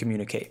 think, and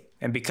communicate.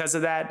 And because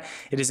of that,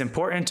 it is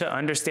important to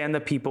understand the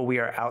people we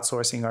are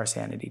outsourcing our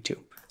sanity to.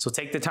 So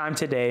take the time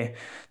today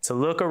to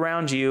look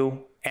around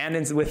you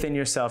and within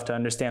yourself to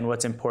understand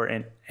what's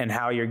important and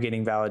how you're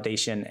getting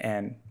validation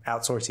and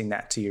outsourcing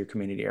that to your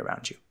community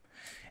around you.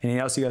 Anything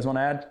else you guys want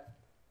to add?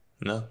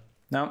 No.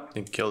 No?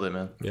 You killed it,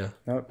 man. Yeah.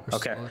 Nope.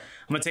 Okay. I'm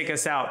going to take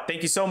us out.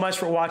 Thank you so much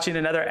for watching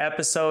another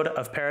episode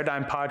of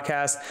Paradigm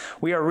Podcast.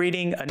 We are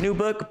reading a new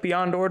book,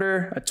 Beyond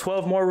Order,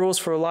 12 More Rules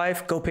for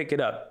Life. Go pick it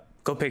up.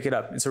 Go pick it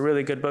up. It's a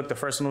really good book. The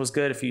first one was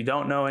good. If you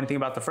don't know anything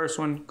about the first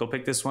one, go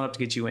pick this one up to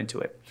get you into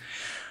it.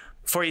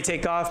 Before you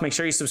take off, make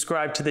sure you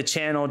subscribe to the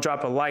channel,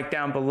 drop a like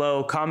down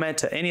below, comment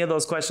to any of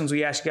those questions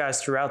we asked you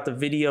guys throughout the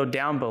video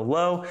down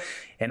below,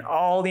 and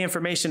all the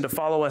information to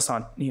follow us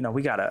on, you know,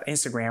 we got an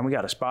Instagram, we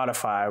got a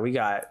Spotify,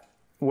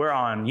 we're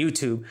on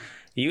YouTube.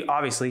 You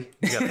obviously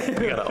we got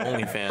an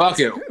OnlyFans. Fuck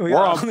it. We're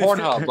on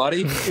Pornhub,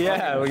 buddy.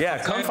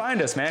 Yeah. Come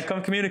find us, man.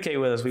 Come communicate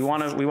with us. We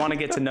want to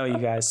get to know you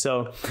guys.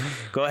 So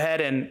go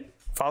ahead and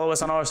follow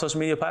us on all our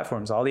social media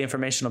platforms. All the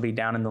information will be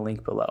down in the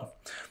link below.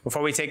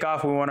 Before we take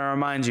off, we want to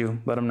remind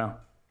you, let them know.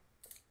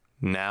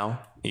 Now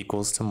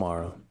equals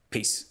tomorrow.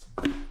 Peace.